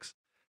topics.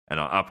 And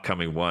our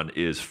upcoming one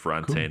is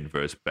front end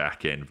versus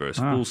back end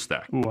versus full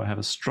stack. Oh, I have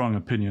a strong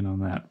opinion on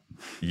that.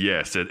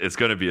 Yes, it's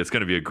going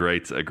to be a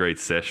great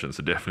session.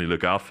 So definitely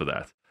look out for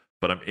that.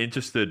 But I'm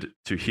interested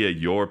to hear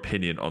your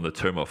opinion on the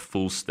term of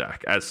full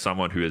stack as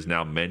someone who has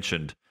now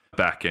mentioned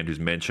back end, who's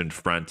mentioned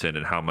front end,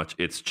 and how much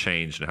it's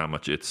changed and how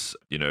much it's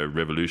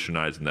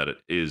revolutionized, and that it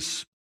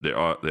is there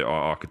are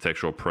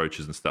architectural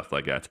approaches and stuff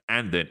like that,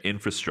 and then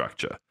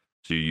infrastructure.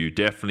 So you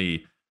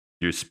definitely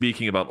you're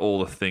speaking about all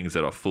the things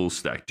that are full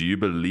stack. Do you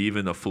believe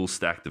in a full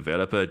stack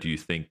developer? Do you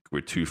think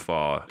we're too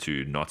far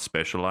to not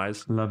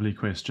specialize? Lovely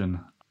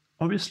question.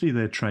 Obviously,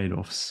 there are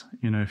trade-offs.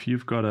 If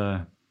you've got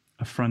a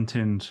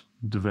front-end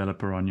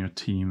developer on your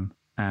team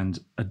and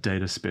a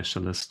data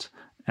specialist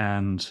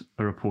and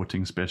a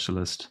reporting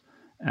specialist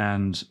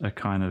and a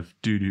kind of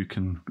dude who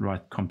can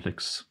write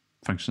complex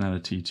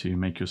functionality to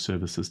make your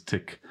services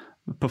tick,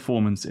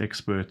 performance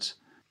expert,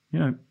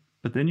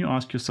 but then you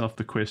ask yourself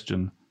the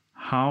question,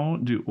 how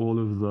do all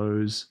of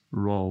those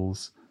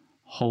roles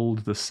hold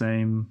the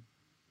same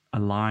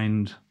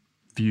aligned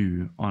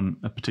view on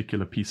a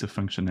particular piece of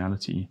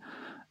functionality?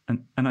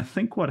 And I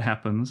think what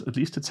happens, at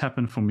least it's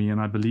happened for me,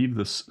 and I believe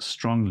this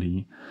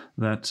strongly,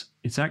 that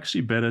it's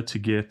actually better to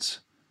get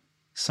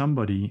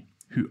somebody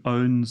who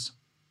owns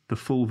the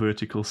full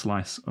vertical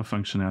slice of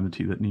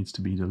functionality that needs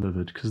to be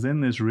delivered, because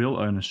then there's real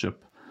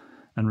ownership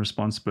and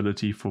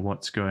responsibility for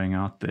what's going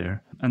out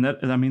there. And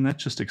that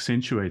just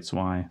accentuates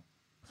why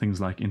things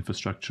like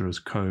infrastructure as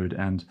code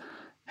and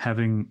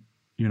having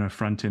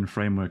front-end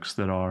frameworks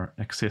that are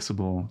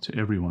accessible to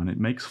everyone, it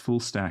makes full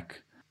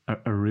stack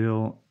a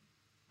real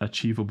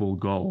achievable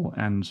goal.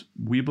 And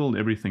we build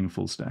everything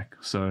full stack.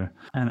 So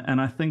and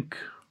I think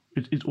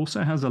it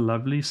also has a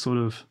lovely sort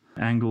of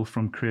angle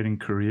from creating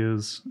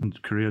careers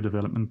and career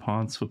development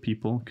paths for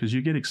people, because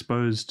you get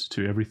exposed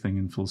to everything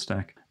in full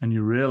stack and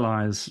you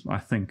realize, I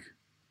think,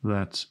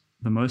 that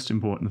the most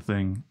important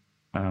thing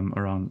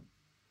around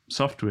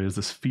software is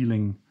this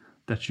feeling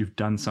that you've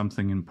done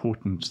something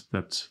important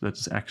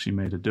that's actually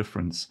made a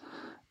difference.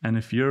 And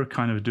if you're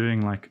kind of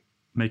doing like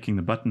making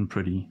the button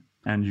pretty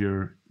and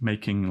you're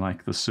making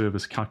like the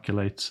service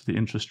calculate the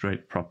interest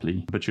rate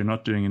properly, but you're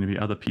not doing any of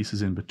the other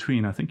pieces in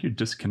between, I think you're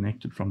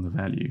disconnected from the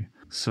value.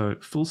 So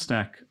full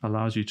stack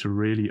allows you to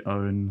really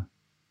own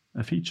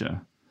a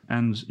feature,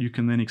 and you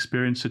can then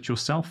experience it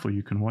yourself, or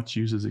you can watch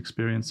users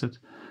experience it.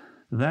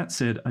 That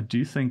said, I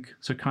do think,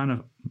 so kind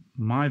of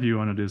my view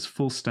on it is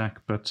full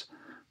stack, but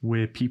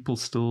where people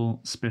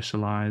still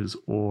specialize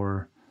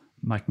or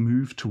like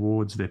move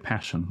towards their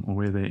passion or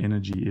where their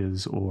energy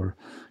is, or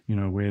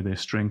where their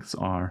strengths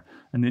are.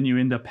 And then you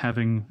end up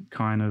having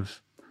kind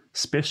of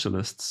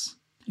specialists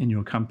in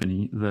your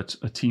company that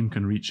a team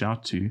can reach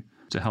out to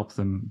help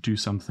them do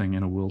something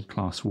in a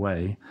world-class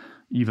way,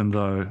 even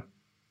though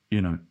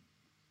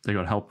they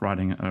got help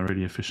writing a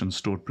really efficient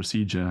stored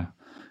procedure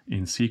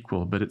in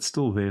SQL, but it's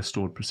still their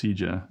stored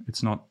procedure.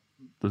 It's not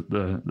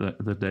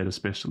the data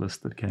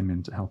specialist that came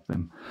in to help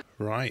them.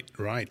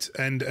 Right.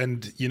 And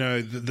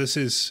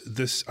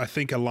this I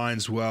think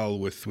aligns well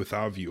with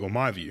our view, or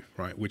my view,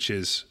 right? Which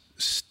is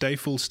stay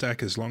full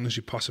stack as long as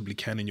you possibly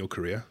can in your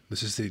career.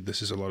 This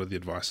is a lot of the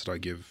advice that I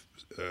give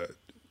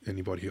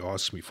anybody who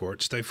asks me for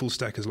it. Stay full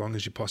stack as long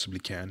as you possibly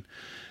can.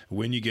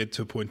 When you get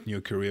to a point in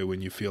your career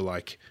when you feel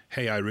like,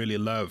 hey, I really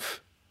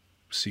love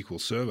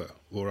SQL Server,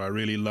 or I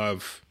really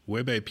love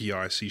Web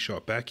API, C#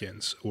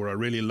 backends, or I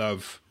really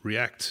love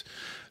React,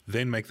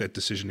 then make that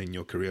decision in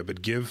your career.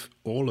 But give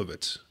all of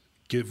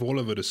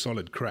it a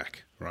solid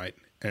crack, right?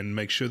 And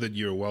make sure that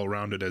you're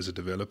well-rounded as a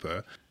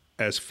developer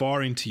as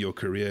far into your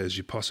career as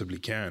you possibly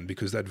can,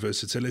 because that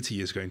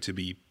versatility is going to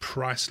be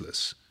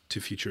priceless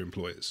to future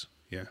employers.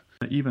 Yeah.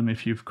 Even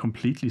if you've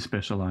completely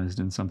specialized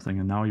in something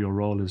and now your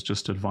role is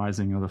just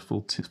advising other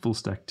full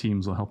stack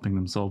teams or helping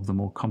them solve the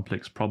more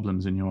complex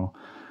problems in your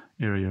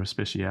area of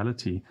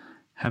speciality,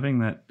 having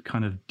that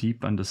kind of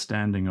deep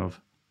understanding of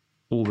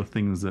all the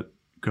things that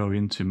go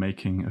into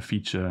making a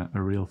feature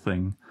a real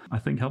thing, I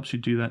think helps you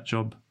do that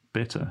job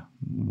better,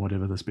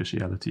 whatever the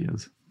speciality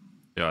is.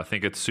 Yeah, I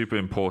think it's super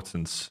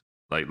important,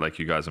 like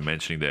you guys are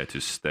mentioning there, to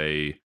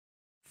stay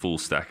full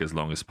stack as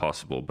long as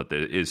possible. But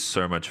there is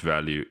so much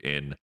value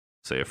in,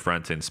 say, a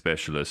front-end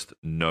specialist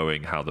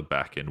knowing how the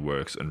back-end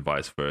works and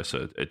vice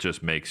versa. It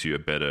just makes you a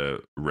better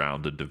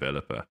rounded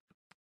developer.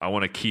 I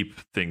want to keep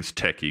things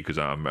techie because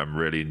I'm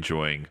really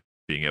enjoying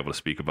being able to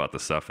speak about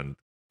this stuff. And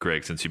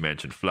Greg, since you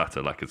mentioned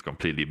Flutter, like it's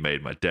completely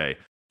made my day.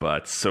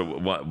 But so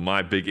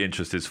my big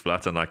interest is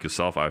Flutter, and like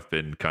yourself, I've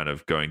been kind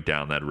of going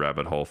down that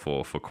rabbit hole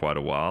for quite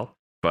a while.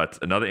 But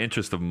another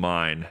interest of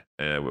mine,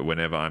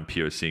 whenever I'm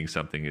POCing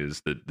something,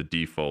 is the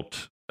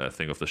default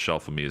thing off the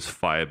shelf for me is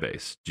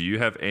Firebase. Do you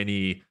have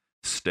any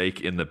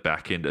stake in the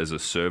backend as a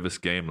service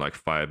game like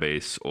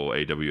Firebase or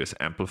AWS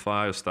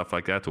Amplify or stuff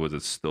like that? Or is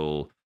it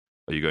still,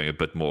 are you going a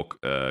bit more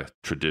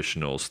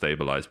traditional,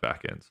 stabilized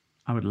backends?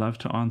 I would love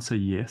to answer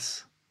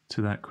yes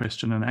to that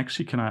question. And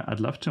actually, I'd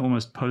love to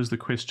almost pose the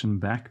question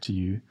back to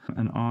you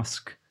and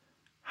ask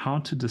how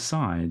to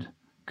decide,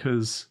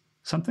 because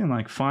something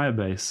like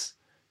Firebase,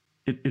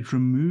 it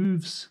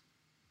removes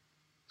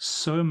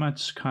so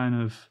much kind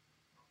of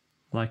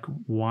like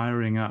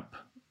wiring up.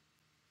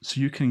 So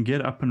you can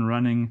get up and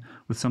running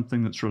with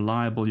something that's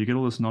reliable. You get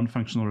all this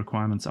non-functional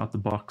requirements out the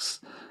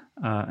box,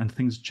 and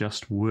things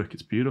just work.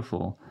 It's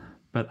beautiful.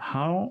 But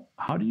how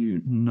do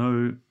you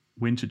know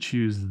when to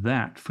choose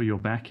that for your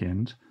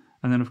backend?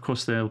 And then, of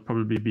course, there'll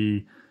probably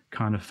be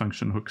kind of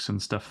function hooks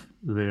and stuff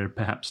there,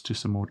 perhaps to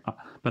some more.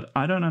 But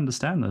I don't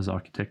understand those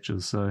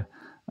architectures. So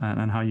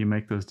and how you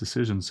make those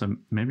decisions. So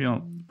maybe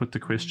I'll put the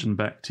question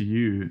back to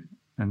you,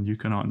 and you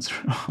can answer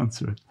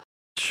it.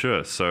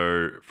 Sure.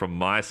 So from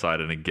my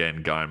side, and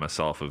again, Guy and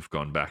myself have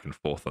gone back and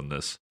forth on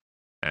this,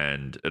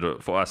 and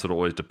for us, it'll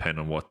always depend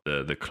on what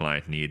the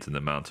client needs and the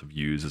amount of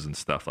users and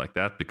stuff like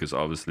that, because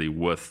obviously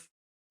with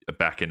a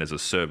backend as a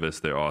service,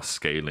 there are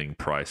scaling,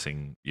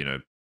 pricing,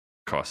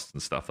 costs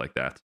and stuff like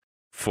that.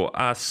 For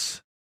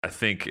us, I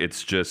think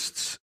it's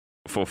just,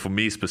 for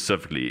me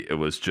specifically, it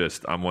was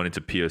just, I'm wanting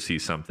to POC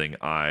something.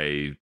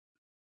 I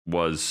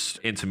was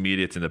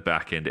intermediate in the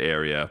backend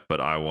area,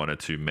 but I wanted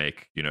to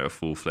make, a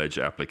full-fledged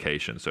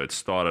application. So it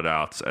started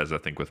out as, I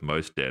think with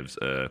most devs,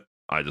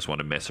 I just want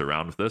to mess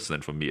around with this. And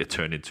then for me, it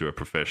turned into a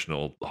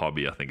professional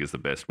hobby, I think is the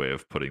best way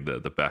of putting the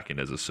backend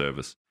as a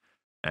service.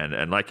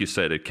 And like you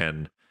said, it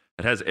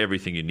has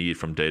everything you need,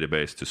 from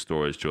database to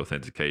storage to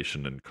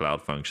authentication and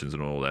cloud functions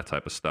and all that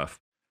type of stuff.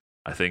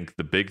 I think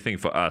the big thing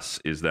for us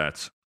is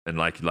that, and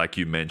like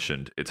you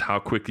mentioned, it's how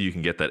quickly you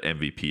can get that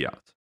MVP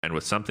out. And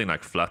with something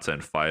like Flutter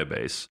and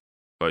Firebase,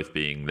 both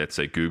being, let's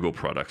say, Google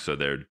products, so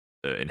they're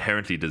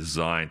inherently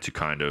designed to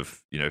kind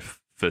of,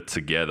 fit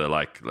together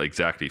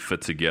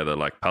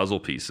like puzzle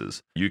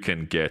pieces. You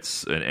can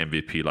get an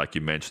MVP, like you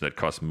mentioned, that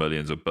costs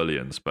millions or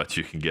billions, but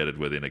you can get it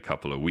within a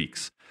couple of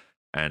weeks.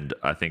 And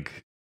I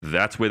think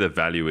that's where the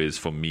value is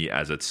for me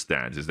as it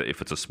stands, is that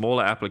if it's a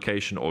smaller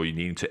application or you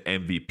need to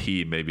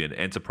MVP maybe an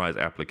enterprise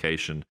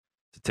application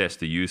to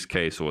test a use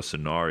case or a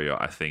scenario,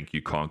 I think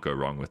you can't go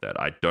wrong with that.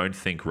 I don't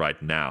think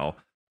right now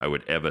I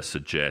would ever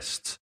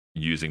suggest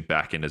using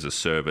backend as a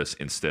service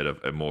instead of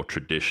a more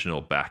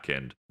traditional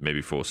backend,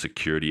 maybe for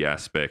security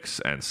aspects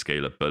and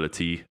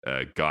scalability.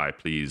 Guy,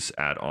 please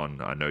add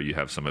on. I know you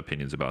have some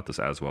opinions about this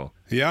as well.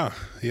 Yeah.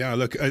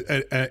 Look,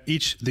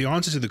 the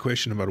answer to the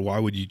question about why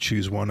would you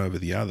choose one over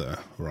the other,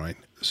 right?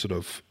 Sort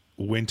of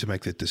when to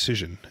make that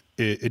decision.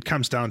 It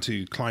comes down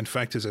to client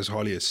factors, as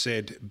Harley has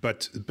said,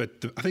 but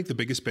I think the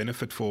biggest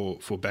benefit for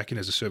backend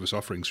as a service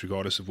offerings,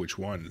 regardless of which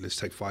one, let's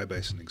take Firebase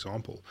as an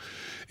example,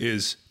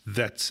 is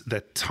that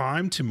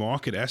time to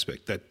market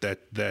aspect,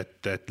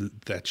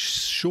 that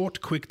short,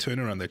 quick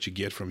turnaround that you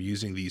get from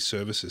using these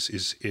services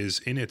is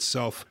in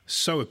itself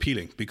so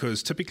appealing,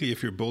 because typically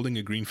if you're building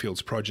a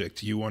greenfields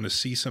project, you want to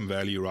see some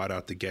value right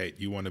out the gate.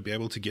 You want to be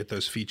able to get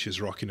those features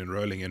rocking and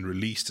rolling and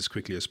released as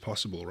quickly as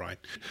possible, right?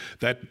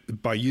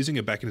 That by using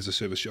a backend as a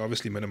service, you're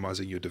obviously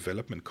minimizing your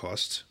development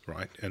costs,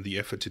 right, and the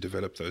effort to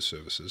develop those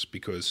services,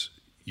 because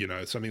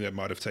something that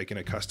might have taken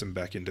a custom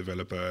backend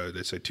developer,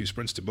 let's say 2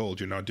 sprints to build,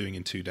 you're now doing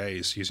in 2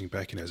 days using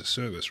backend as a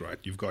service, right?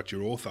 You've got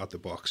your auth out the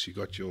box, you've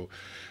got your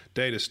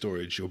data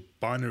storage, your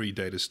binary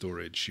data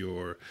storage,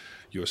 your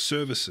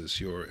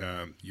services, your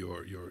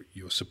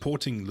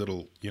supporting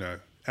little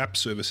app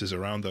services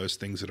around those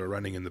things that are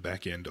running in the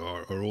back end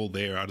are all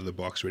there out of the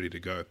box, ready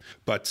to go.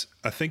 But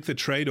I think the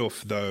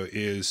trade-off, though,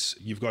 is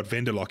you've got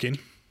vendor lock-in,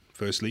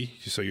 firstly.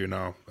 So you're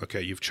now,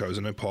 okay, you've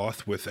chosen a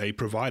path with a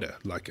provider.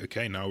 Like,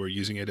 okay, now we're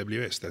using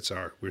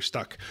AWS. We're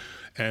stuck.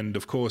 And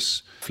of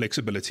course,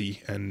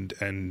 flexibility and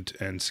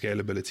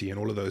scalability and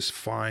all of those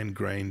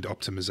fine-grained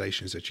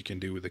optimizations that you can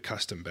do with a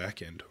custom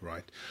backend,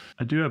 right?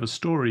 I do have a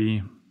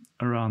story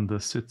around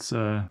this. It's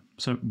so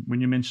when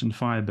you mentioned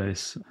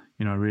Firebase,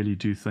 I really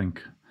do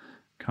think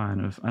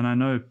kind of, and I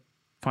know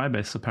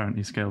Firebase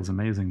apparently scales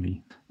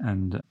amazingly,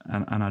 and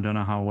I don't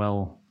know how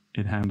well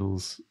it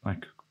handles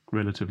like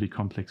relatively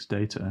complex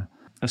data.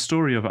 A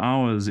story of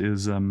ours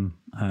is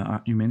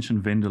you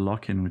mentioned vendor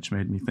lock-in, which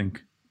made me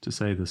think to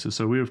say this.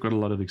 So we've got a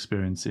lot of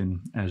experience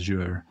in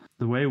Azure.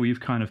 The way we've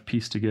kind of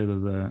pieced together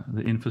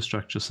the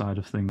infrastructure side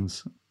of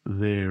things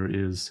there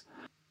is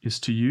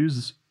to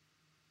use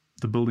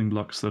the building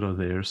blocks that are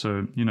there.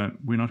 So,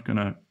 we're not going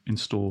to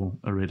install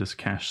a Redis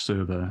cache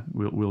server.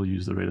 We'll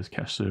use the Redis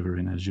cache server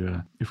in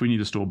Azure. If we need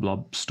to store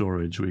blob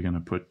storage, we're going to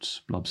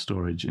put blob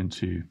storage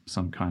into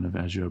some kind of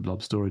Azure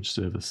blob storage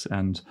service.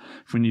 And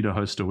if we need to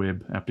host a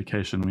web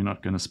application, we're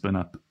not going to spin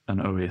up an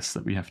OS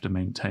that we have to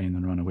maintain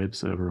and run a web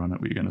server on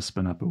it. We're going to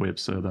spin up a web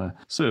server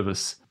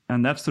service.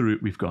 And that's the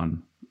route we've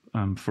gone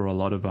for a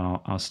lot of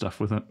our stuff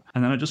with it.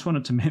 And then I just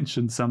wanted to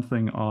mention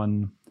something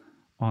on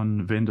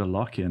vendor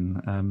lock-in.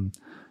 And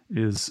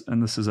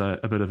this is a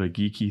bit of a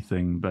geeky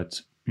thing, but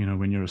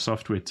when you're a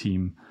software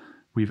team,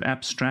 we've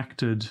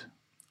abstracted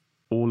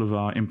all of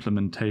our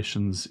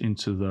implementations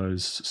into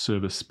those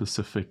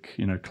service-specific,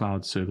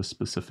 cloud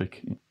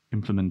service-specific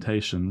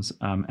implementations,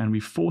 and we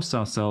force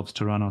ourselves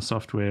to run our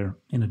software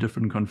in a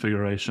different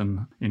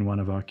configuration in one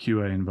of our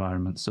QA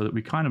environments, so that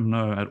we kind of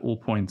know at all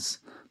points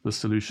the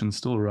solution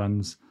still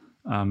runs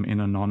in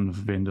a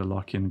non-vendor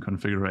lock-in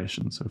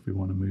configuration, so if we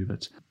want to move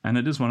it. And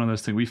it is one of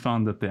those things, we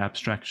found that the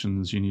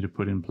abstractions you need to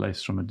put in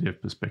place from a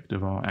dev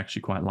perspective are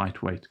actually quite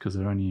lightweight, because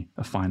there are only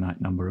a finite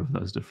number of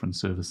those different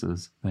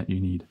services that you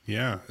need.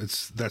 Yeah,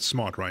 that's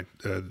smart, right?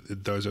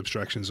 Those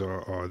abstractions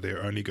are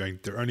they're only going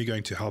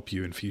to help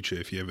you in future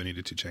if you ever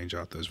needed to change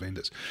out those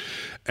vendors.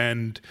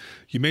 And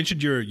you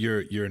mentioned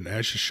you're an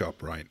Azure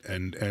shop, right?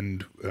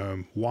 And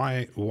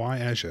why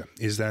Azure?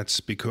 Is that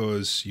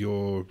because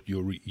you're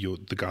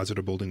the guys that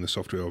are building the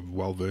software are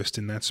well versed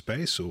in that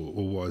space, or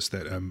was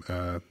that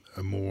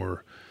a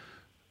more,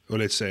 or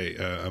let's say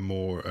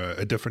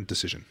a different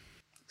decision?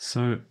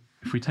 So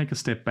if we take a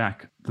step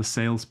back, the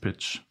sales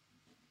pitch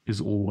is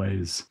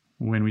always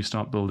when we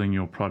start building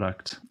your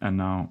product. And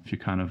now if you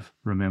kind of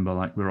remember,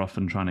 like we're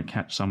often trying to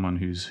catch someone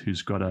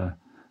who's got an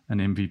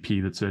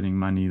MVP that's earning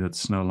money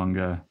that's no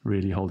longer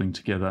really holding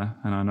together.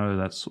 And I know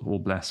that's all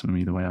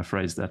blasphemy the way I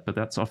phrase that, but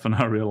that's often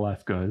how real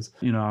life goes.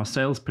 Our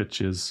sales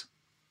pitch is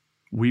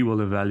we will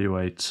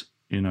evaluate,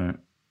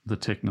 the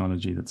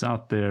technology that's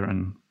out there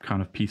and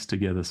kind of piece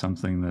together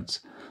something that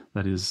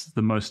is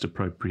the most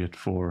appropriate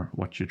for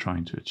what you're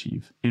trying to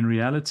achieve. In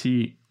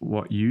reality,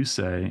 what you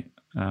say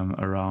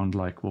around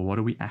like, well, what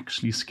are we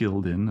actually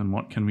skilled in and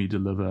what can we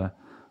deliver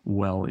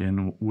well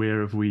in?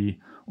 Where have we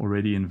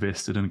already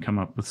invested and come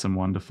up with some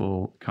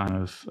wonderful kind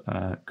of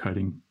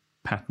coding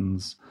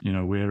patterns?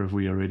 Where have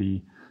we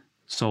already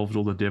solved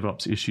all the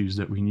DevOps issues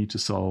that we need to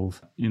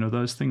solve?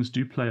 Those things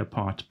do play a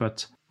part,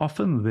 but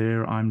often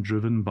there I'm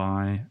driven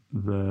by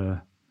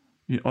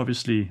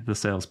obviously the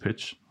sales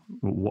pitch,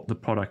 what the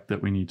product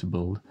that we need to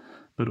build,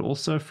 but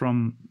also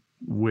from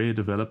where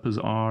developers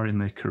are in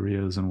their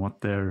careers and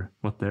what they're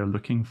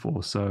looking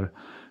for. So,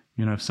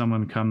 if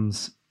someone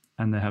comes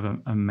and they have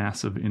a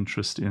massive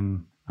interest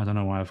in, I don't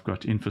know why I've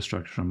got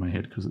infrastructure on my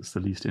head because it's the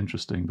least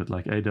interesting, but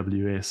like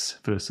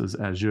AWS versus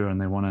Azure,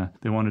 and they want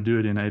to do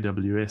it in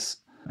AWS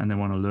and they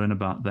want to learn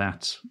about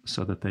that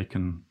so that they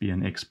can be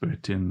an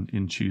expert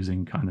in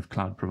choosing kind of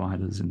cloud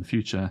providers in the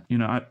future.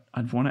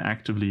 I'd want to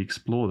actively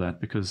explore that,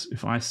 because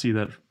if I see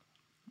that,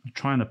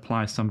 try and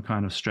apply some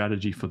kind of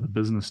strategy for the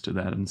business to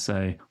that and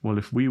say, well,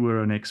 if we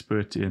were an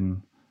expert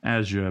in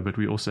Azure, but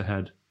we also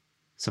had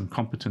some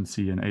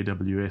competency in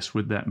AWS,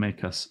 would that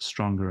make us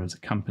stronger as a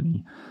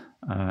company?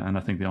 And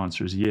I think the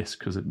answer is yes,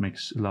 because it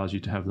allows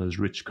you to have those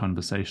rich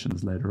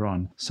conversations later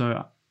on.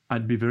 So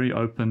I'd be very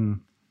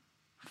open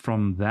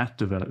from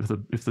that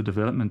if the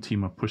development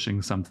team are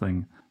pushing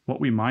something. What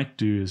we might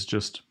do is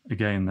just,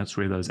 again, that's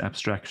where those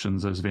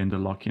abstractions, those vendor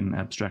lock-in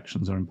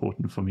abstractions are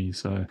important for me.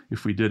 So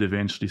if we did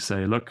eventually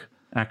say, look,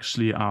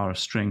 actually our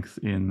strength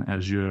in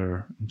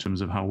Azure in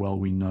terms of how well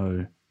we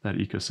know that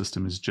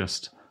ecosystem is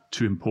just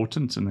too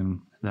important, and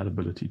then that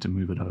ability to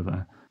move it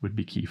over would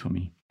be key for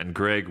me. And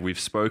Greg, we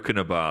did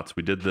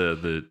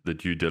the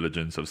due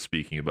diligence of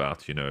speaking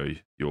about,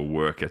 your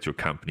work at your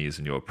companies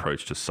and your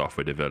approach to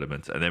software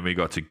development. And then we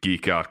got to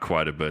geek out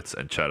quite a bit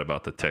and chat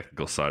about the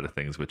technical side of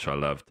things, which I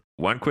loved.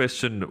 One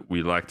question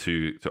we like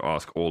to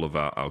ask all of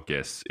our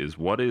guests is,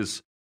 what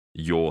is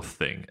your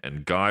thing?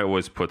 And Guy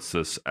always puts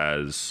this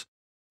as,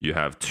 you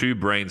have 2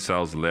 brain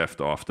cells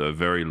left after a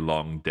very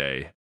long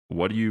day.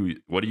 What are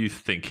you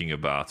thinking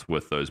about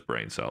with those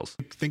brain cells?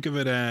 Think of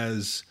it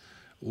as,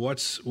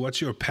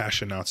 what's your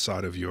passion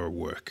outside of your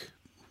work?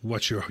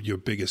 What's your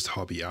biggest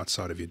hobby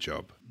outside of your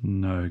job?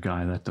 No,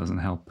 Guy, that doesn't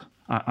help.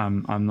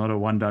 I'm not a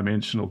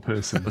one-dimensional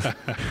person.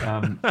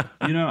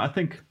 I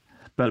think,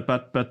 but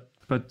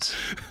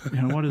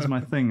what is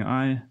my thing?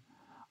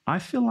 I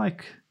feel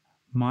like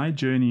my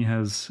journey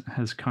has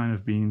kind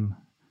of been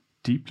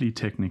deeply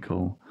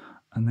technical,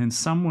 and then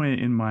somewhere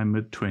in my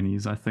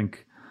mid-20s, I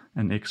think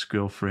an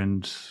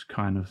ex-girlfriend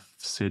kind of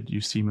said, you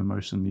seem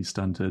emotionally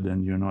stunted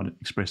and you're not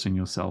expressing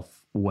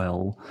yourself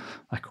well.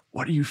 Like,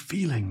 what are you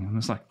feeling? And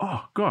it's like,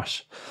 oh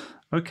gosh,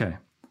 okay,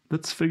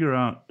 let's figure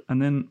out.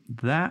 And then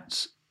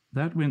that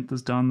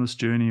went down this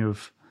journey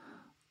of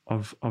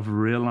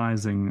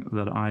realizing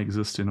that I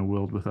exist in a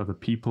world with other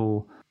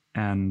people,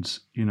 and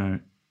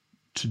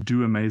to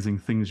do amazing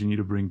things you need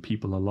to bring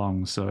people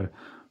along. So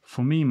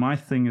for me, my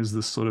thing is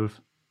this sort of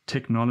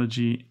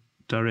technology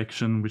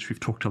direction, which we've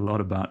talked a lot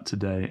about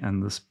today,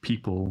 and this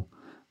people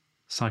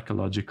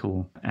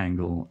psychological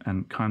angle,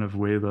 and kind of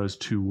where those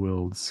two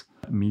worlds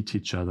meet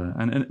each other.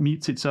 And it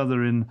meets each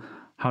other in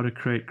how to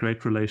create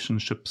great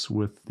relationships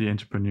with the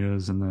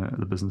entrepreneurs and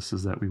the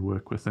businesses that we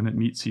work with. And it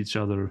meets each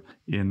other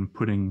in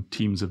putting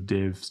teams of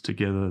devs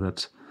together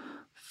that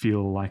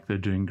feel like they're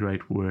doing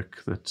great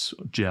work, that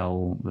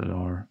gel, that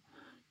are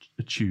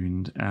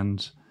attuned.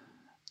 And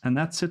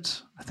that's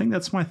it. I think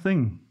that's my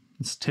thing.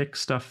 It's tech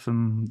stuff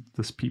and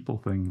this people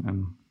thing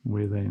and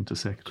where they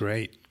intersect.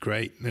 Great.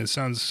 It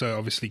sounds so.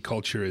 Obviously,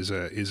 culture is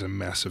a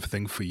massive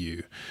thing for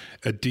you.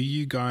 Do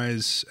you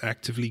guys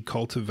actively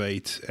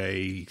cultivate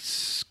a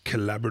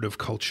collaborative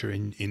culture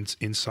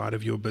inside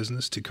of your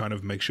business to kind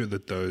of make sure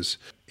that those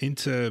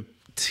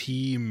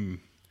inter-team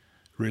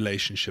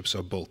relationships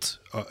are built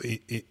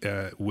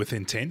with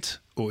intent?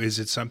 Or is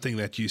it something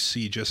that you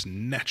see just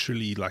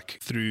naturally, like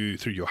through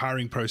your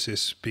hiring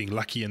process, being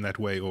lucky in that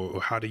way? Or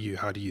how do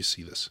you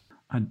see this?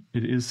 And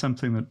it is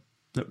something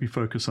that we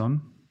focus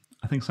on.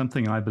 I think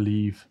something I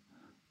believe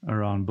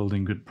around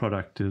building good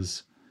product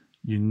is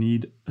you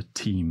need a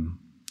team.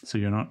 So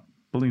you're not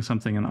building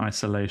something in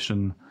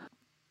isolation.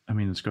 I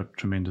mean, it's got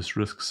tremendous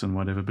risks and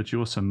whatever, but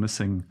you're also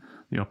missing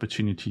the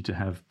opportunity to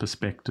have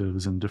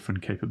perspectives and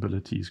different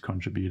capabilities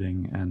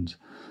contributing. And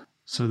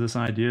so this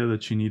idea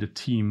that you need a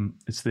team,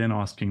 it's then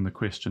asking the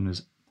question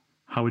is,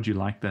 how would you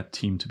like that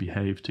team to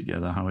behave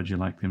together? How would you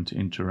like them to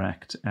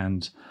interact?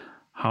 And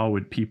how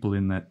would people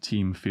in that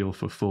team feel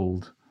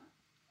fulfilled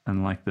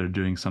and like they're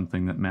doing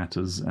something that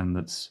matters and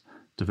that's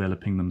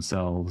developing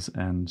themselves?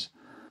 And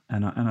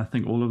I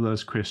think all of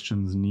those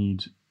questions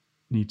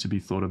need to be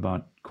thought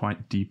about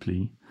quite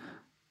deeply.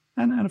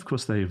 And of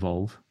course they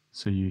evolve.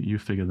 So you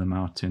figure them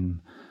out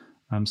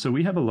so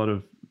we have a lot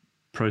of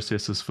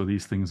processes for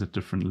these things at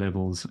different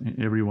levels.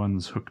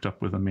 Everyone's hooked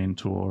up with a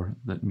mentor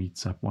that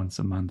meets up once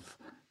a month.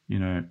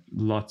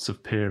 Lots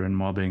of pair and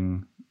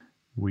mobbing.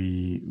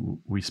 We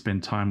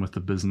spend time with the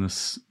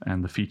business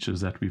and the features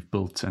that we've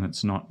built, and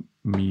it's not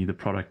me, the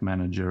product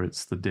manager,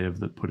 it's the dev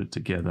that put it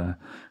together,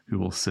 who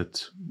will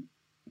sit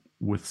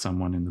with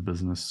someone in the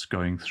business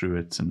going through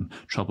it and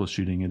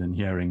troubleshooting it and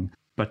hearing,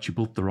 but you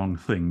built the wrong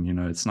thing.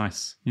 It's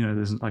nice.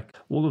 There's like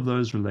all of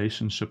those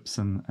relationships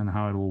and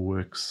how it all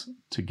works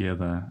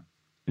together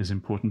is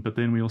important. But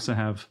then we also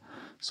have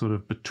sort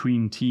of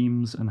between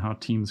teams and how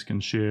teams can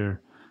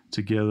share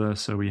together.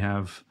 So we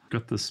have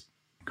got this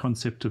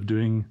concept of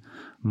doing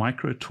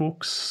micro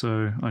talks.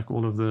 So like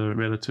all of the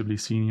relatively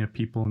senior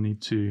people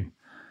need to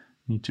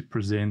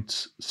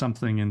present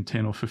something in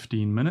 10 or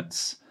 15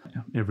 minutes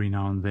every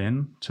now and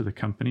then to the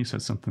company. So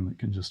it's something that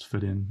can just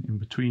fit in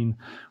between.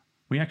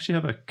 We actually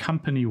have a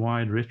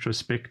company-wide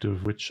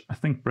retrospective, which I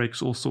think breaks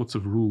all sorts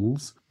of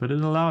rules, but it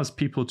allows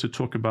people to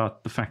talk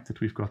about the fact that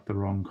we've got the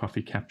wrong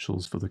coffee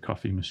capsules for the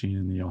coffee machine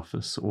in the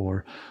office,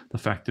 or the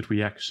fact that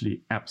we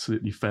actually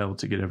absolutely failed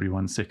to get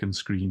everyone second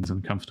screens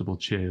and comfortable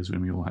chairs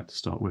when we all had to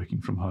start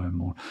working from home,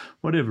 or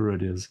whatever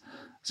it is.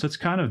 So it's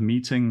kind of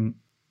meeting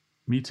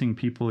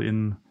people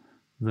in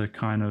the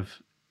kind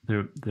of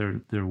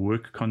their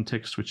work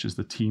context, which is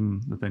the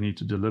team that they need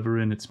to deliver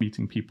in. It's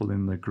meeting people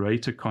in the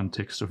greater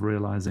context of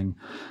realizing,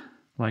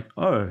 like,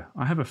 oh,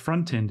 I have a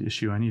front end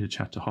issue, I need to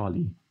chat to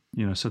Harley.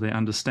 So they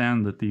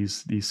understand that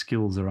these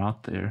skills are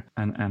out there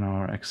and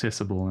are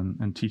accessible,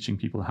 and teaching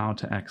people how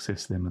to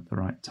access them at the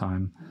right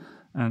time.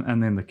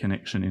 And then the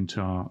connection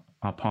into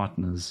our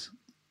partners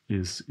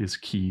is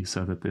key,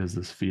 so that there's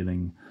this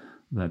feeling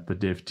that the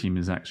dev team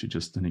is actually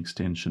just an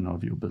extension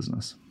of your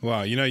business.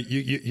 Wow,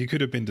 you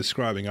could have been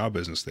describing our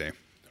business there,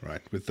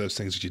 right? With those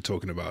things that you're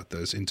talking about,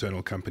 those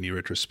internal company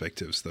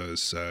retrospectives,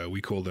 those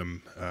we call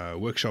them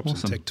workshops.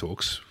 Awesome. And tech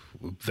talks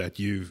that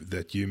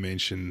you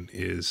mention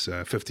is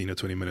 15 or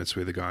 20 minutes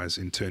where the guys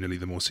internally,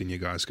 the more senior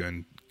guys,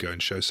 go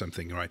and show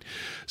something, right?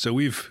 So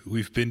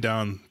we've been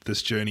down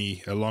this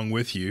journey along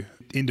with you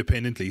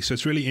independently. So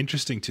it's really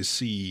interesting to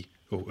see,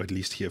 or at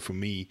least hear from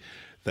me,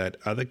 that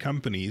other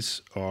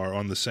companies are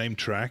on the same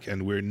track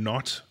and we're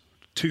not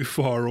too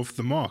far off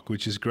the mark,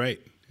 which is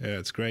great. Yeah,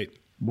 it's great.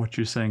 What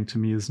you're saying to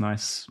me is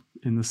nice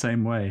in the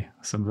same way,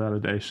 some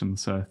validation.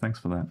 So thanks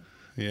for that.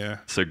 Yeah.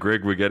 So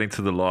Greg, we're getting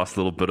to the last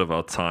little bit of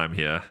our time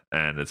here,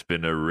 and it's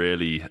been a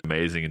really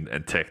amazing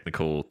and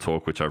technical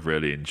talk, which I've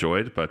really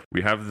enjoyed. But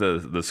we have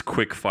this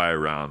quick fire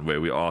round where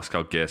we ask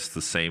our guests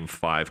the same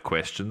 5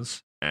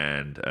 questions.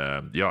 And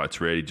it's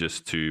really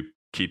just to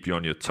keep you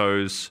on your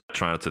toes.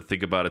 Try not to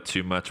think about it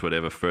too much,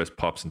 whatever first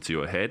pops into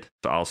your head.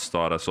 So I'll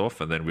start us off,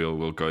 and then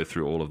we'll go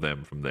through all of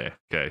them from there.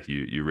 Okay,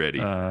 you ready?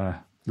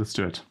 Let's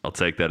do it. I'll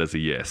take that as a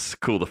yes.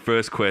 Cool. The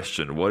first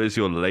question: what is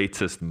your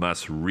latest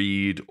must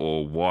read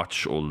or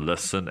watch or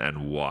listen,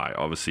 and why?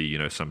 Obviously,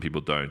 some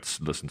people don't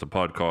listen to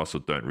podcasts or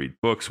don't read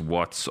books.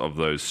 What's of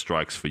those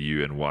strikes for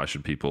you, and why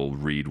should people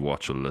read,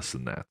 watch, or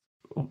listen that?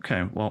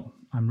 Okay, well,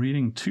 I'm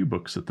reading 2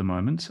 books at the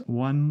moment.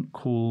 One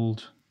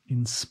called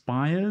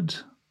Inspired: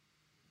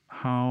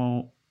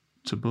 How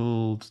to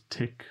Build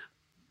Tech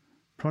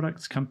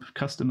Products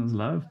Customers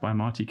Love by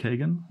Marty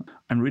Kagan.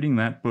 I'm reading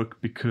that book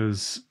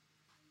because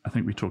I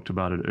think we talked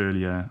about it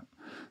earlier.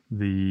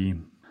 The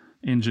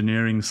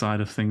engineering side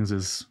of things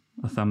is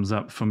a thumbs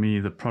up for me,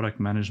 the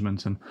product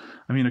management. And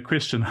I mean, a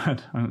question,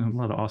 I'm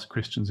allowed to ask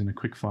questions in a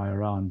quick fire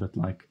round, but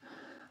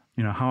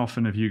how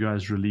often have you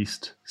guys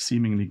released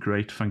seemingly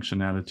great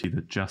functionality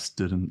that just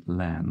didn't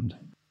land?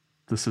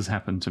 This has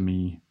happened to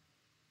me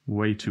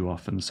way too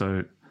often.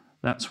 So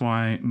that's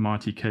why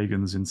Marty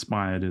Kagan's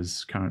Inspired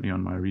is currently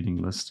on my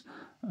reading list,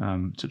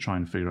 to try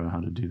and figure out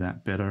how to do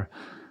that better.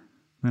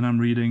 Then I'm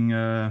reading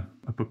a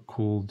book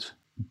called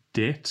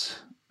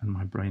Debt, and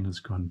my brain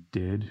has gone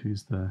dead.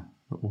 Who's the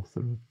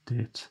author of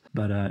Debt?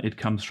 But it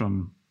comes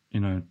from,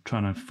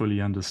 trying to fully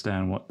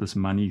understand what this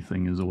money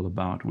thing is all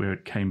about, where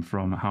it came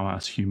from, how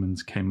us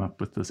humans came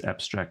up with this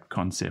abstract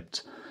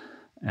concept.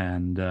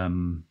 And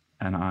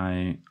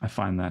I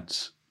find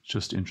that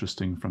just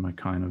interesting from a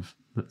kind of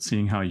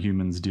seeing how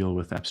humans deal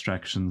with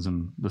abstractions,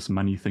 and this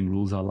money thing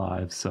rules our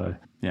lives. So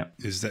yeah.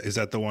 Is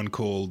that the one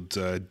called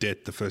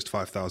Debt, the First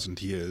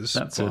 5,000 Years?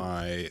 That's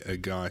by a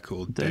guy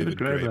called David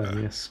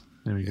Graeber. Yes,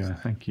 there we go.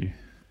 Thank you.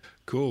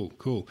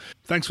 Cool.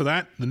 Thanks for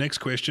that. The next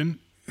question: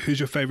 who's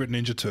your favorite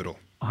Ninja Turtle?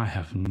 I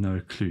have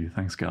no clue.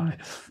 Thanks, Guy.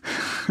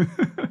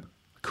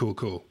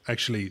 Cool.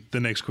 Actually,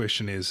 the next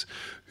question is: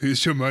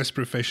 who's your most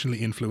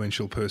professionally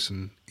influential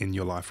person in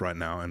your life right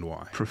now, and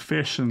why?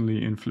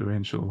 Professionally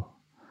influential.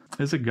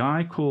 There's a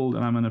guy called,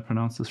 and I'm going to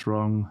pronounce this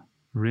wrong,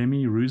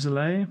 Remy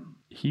Rousselet.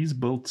 he's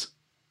built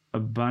a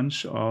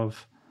bunch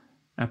of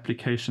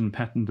application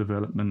pattern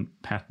development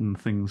pattern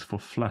things for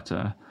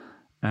Flutter,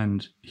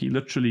 and he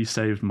literally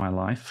saved my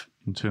life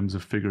in terms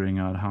of figuring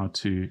out how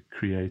to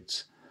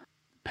create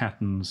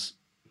patterns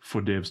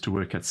for devs to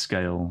work at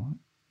scale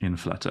in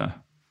Flutter.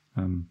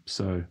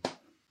 So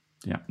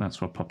yeah,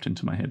 that's what popped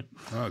into my head.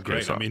 Oh,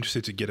 great. I'm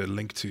interested to get a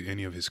link to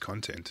any of his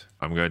content.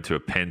 I'm going to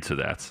append to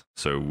that.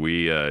 So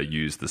we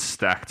use the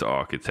stacked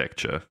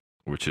architecture,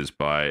 which is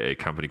by a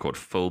company called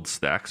Filled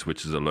Stacks,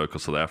 which is a local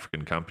South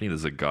African company.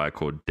 There's a guy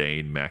called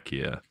Dane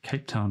Mackier.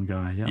 Cape Town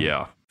guy, yeah.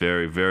 Yeah,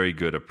 very, very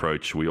good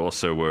approach. We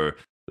also were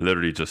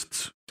literally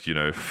just,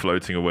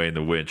 floating away in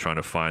the wind trying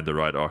to find the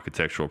right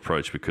architectural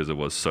approach because it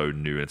was so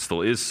new and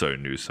still is so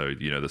new. So,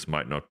 this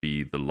might not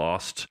be the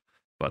last,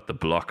 but the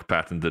block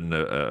pattern didn't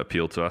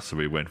appeal to us, so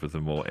we went with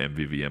a more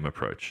MVVM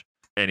approach.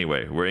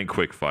 Anyway, we're in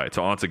quick fire.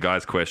 To answer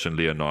Guy's question,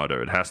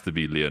 Leonardo. It has to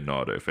be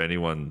Leonardo. If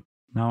anyone...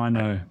 Now I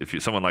know.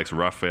 If someone likes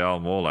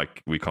Raphael more,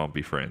 we can't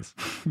be friends.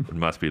 It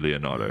must be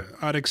Leonardo.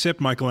 I'd accept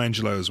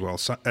Michelangelo as well,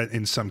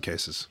 in some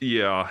cases.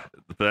 Yeah,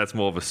 but that's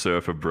more of a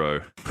surfer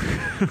bro.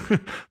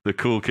 The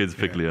cool kids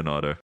pick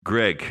Leonardo.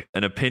 Greg,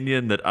 an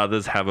opinion that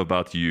others have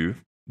about you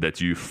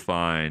that you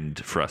find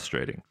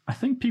frustrating? I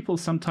think people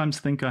sometimes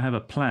think I have a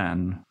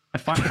plan. I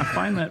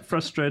find that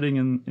frustrating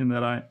in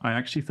that I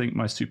actually think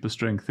my super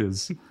strength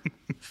is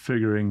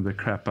figuring the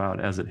crap out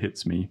as it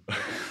hits me.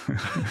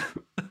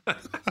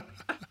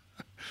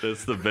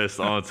 That's the best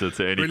answer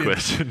to any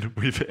question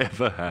we've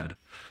ever had.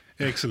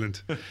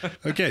 Excellent.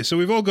 Okay, so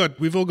we've all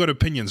got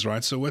opinions,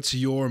 right? So what's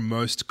your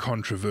most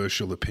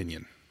controversial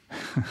opinion?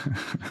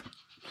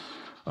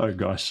 Oh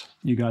gosh,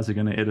 you guys are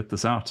going to edit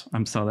this out.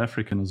 I'm South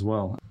African as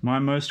well. My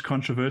most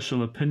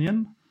controversial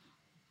opinion: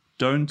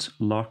 don't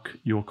lock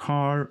your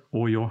car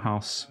or your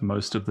house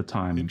most of the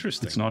time.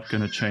 Interesting. It's not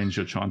going to change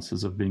your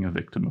chances of being a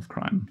victim of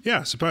crime.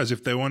 Yeah, I suppose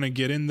if they want to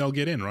get in, they'll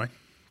get in, right?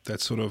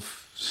 That's sort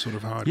of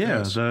how it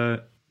goes. Yeah,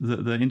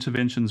 the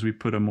interventions we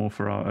put are more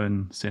for our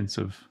own sense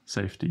of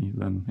safety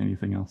than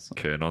anything else.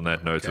 Okay, and on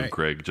that note of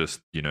Greg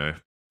just,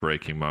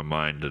 breaking my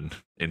mind and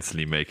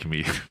instantly making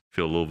me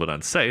feel a little bit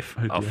unsafe,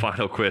 our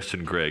final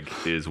question, Greg,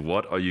 is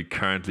what are you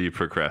currently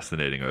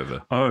procrastinating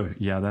over? Oh,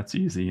 yeah, that's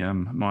easy.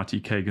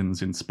 Marty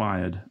Kagan's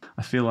Inspired.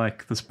 I feel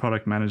like this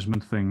product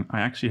management thing,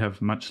 I actually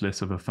have much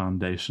less of a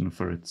foundation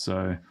for it.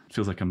 So it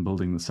feels like I'm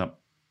building this up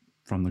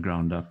from the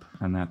ground up,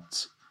 and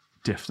that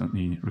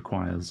definitely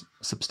requires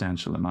a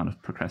substantial amount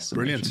of procrastination.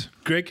 Brilliant.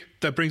 Greg,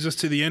 that brings us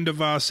to the end of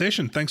our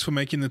session. Thanks for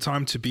making the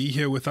time to be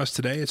here with us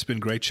today. It's been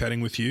great chatting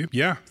with you.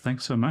 Yeah.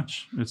 Thanks so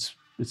much. It's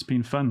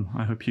been fun.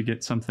 I hope you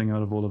get something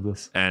out of all of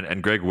this.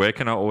 And Greg, where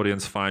can our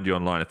audience find you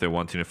online if they're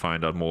wanting to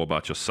find out more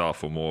about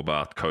yourself or more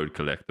about Code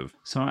Collective?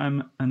 So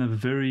I'm a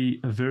very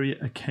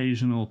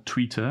occasional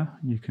tweeter.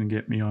 You can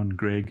get me on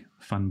Greg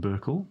van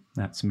Berkel.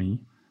 That's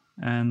me.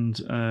 And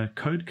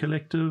Code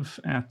Collective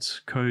at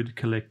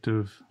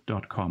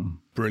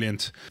codecollective.com.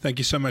 Brilliant. Thank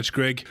you so much,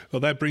 Greg. Well,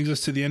 that brings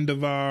us to the end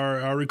of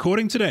our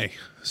recording today.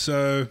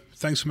 So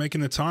thanks for making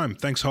the time.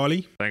 Thanks,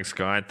 Harley. Thanks,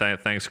 Guy.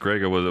 Thanks,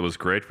 Greg. It was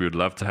great. We would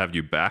love to have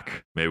you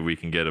back. Maybe we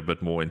can get a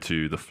bit more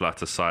into the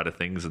Flutter side of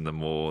things and the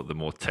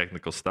more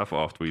technical stuff.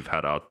 After we've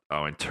had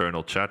our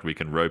internal chat, we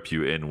can rope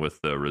you in with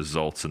the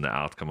results and the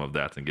outcome of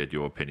that and get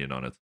your opinion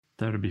on it.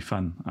 That would be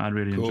fun. I'd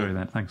really enjoy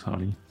that. Thanks,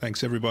 Harley.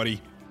 Thanks, everybody.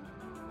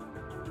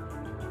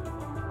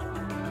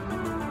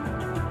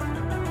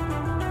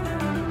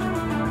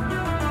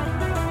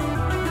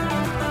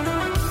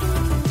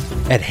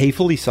 At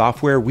Heyfully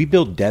Software, we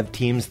build dev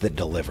teams that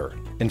deliver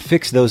and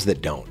fix those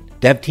that don't.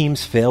 Dev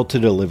teams fail to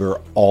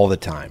deliver all the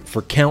time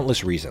for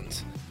countless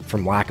reasons,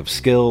 from lack of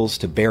skills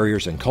to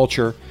barriers in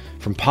culture,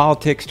 from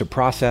politics to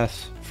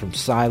process, from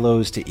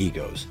silos to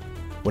egos.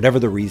 Whatever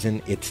the reason,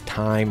 it's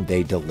time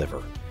they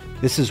deliver.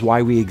 This is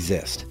why we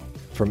exist.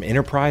 From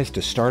enterprise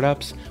to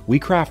startups, we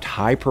craft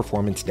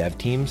high-performance dev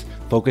teams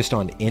focused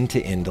on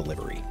end-to-end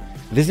delivery.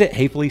 Visit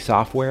Heyfully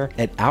Software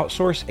at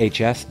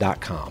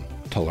outsourcehs.com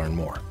to learn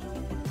more.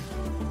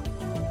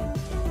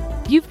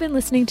 You've been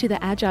listening to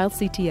the Agile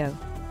CTO.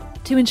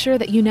 To ensure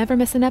that you never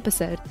miss an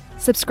episode,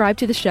 subscribe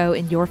to the show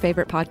in your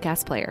favorite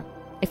podcast player.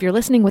 If you're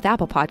listening with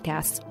Apple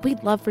Podcasts,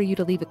 we'd love for you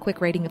to leave a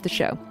quick rating of the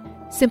show.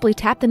 Simply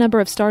tap the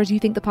number of stars you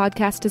think the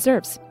podcast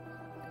deserves.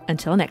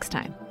 Until next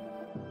time.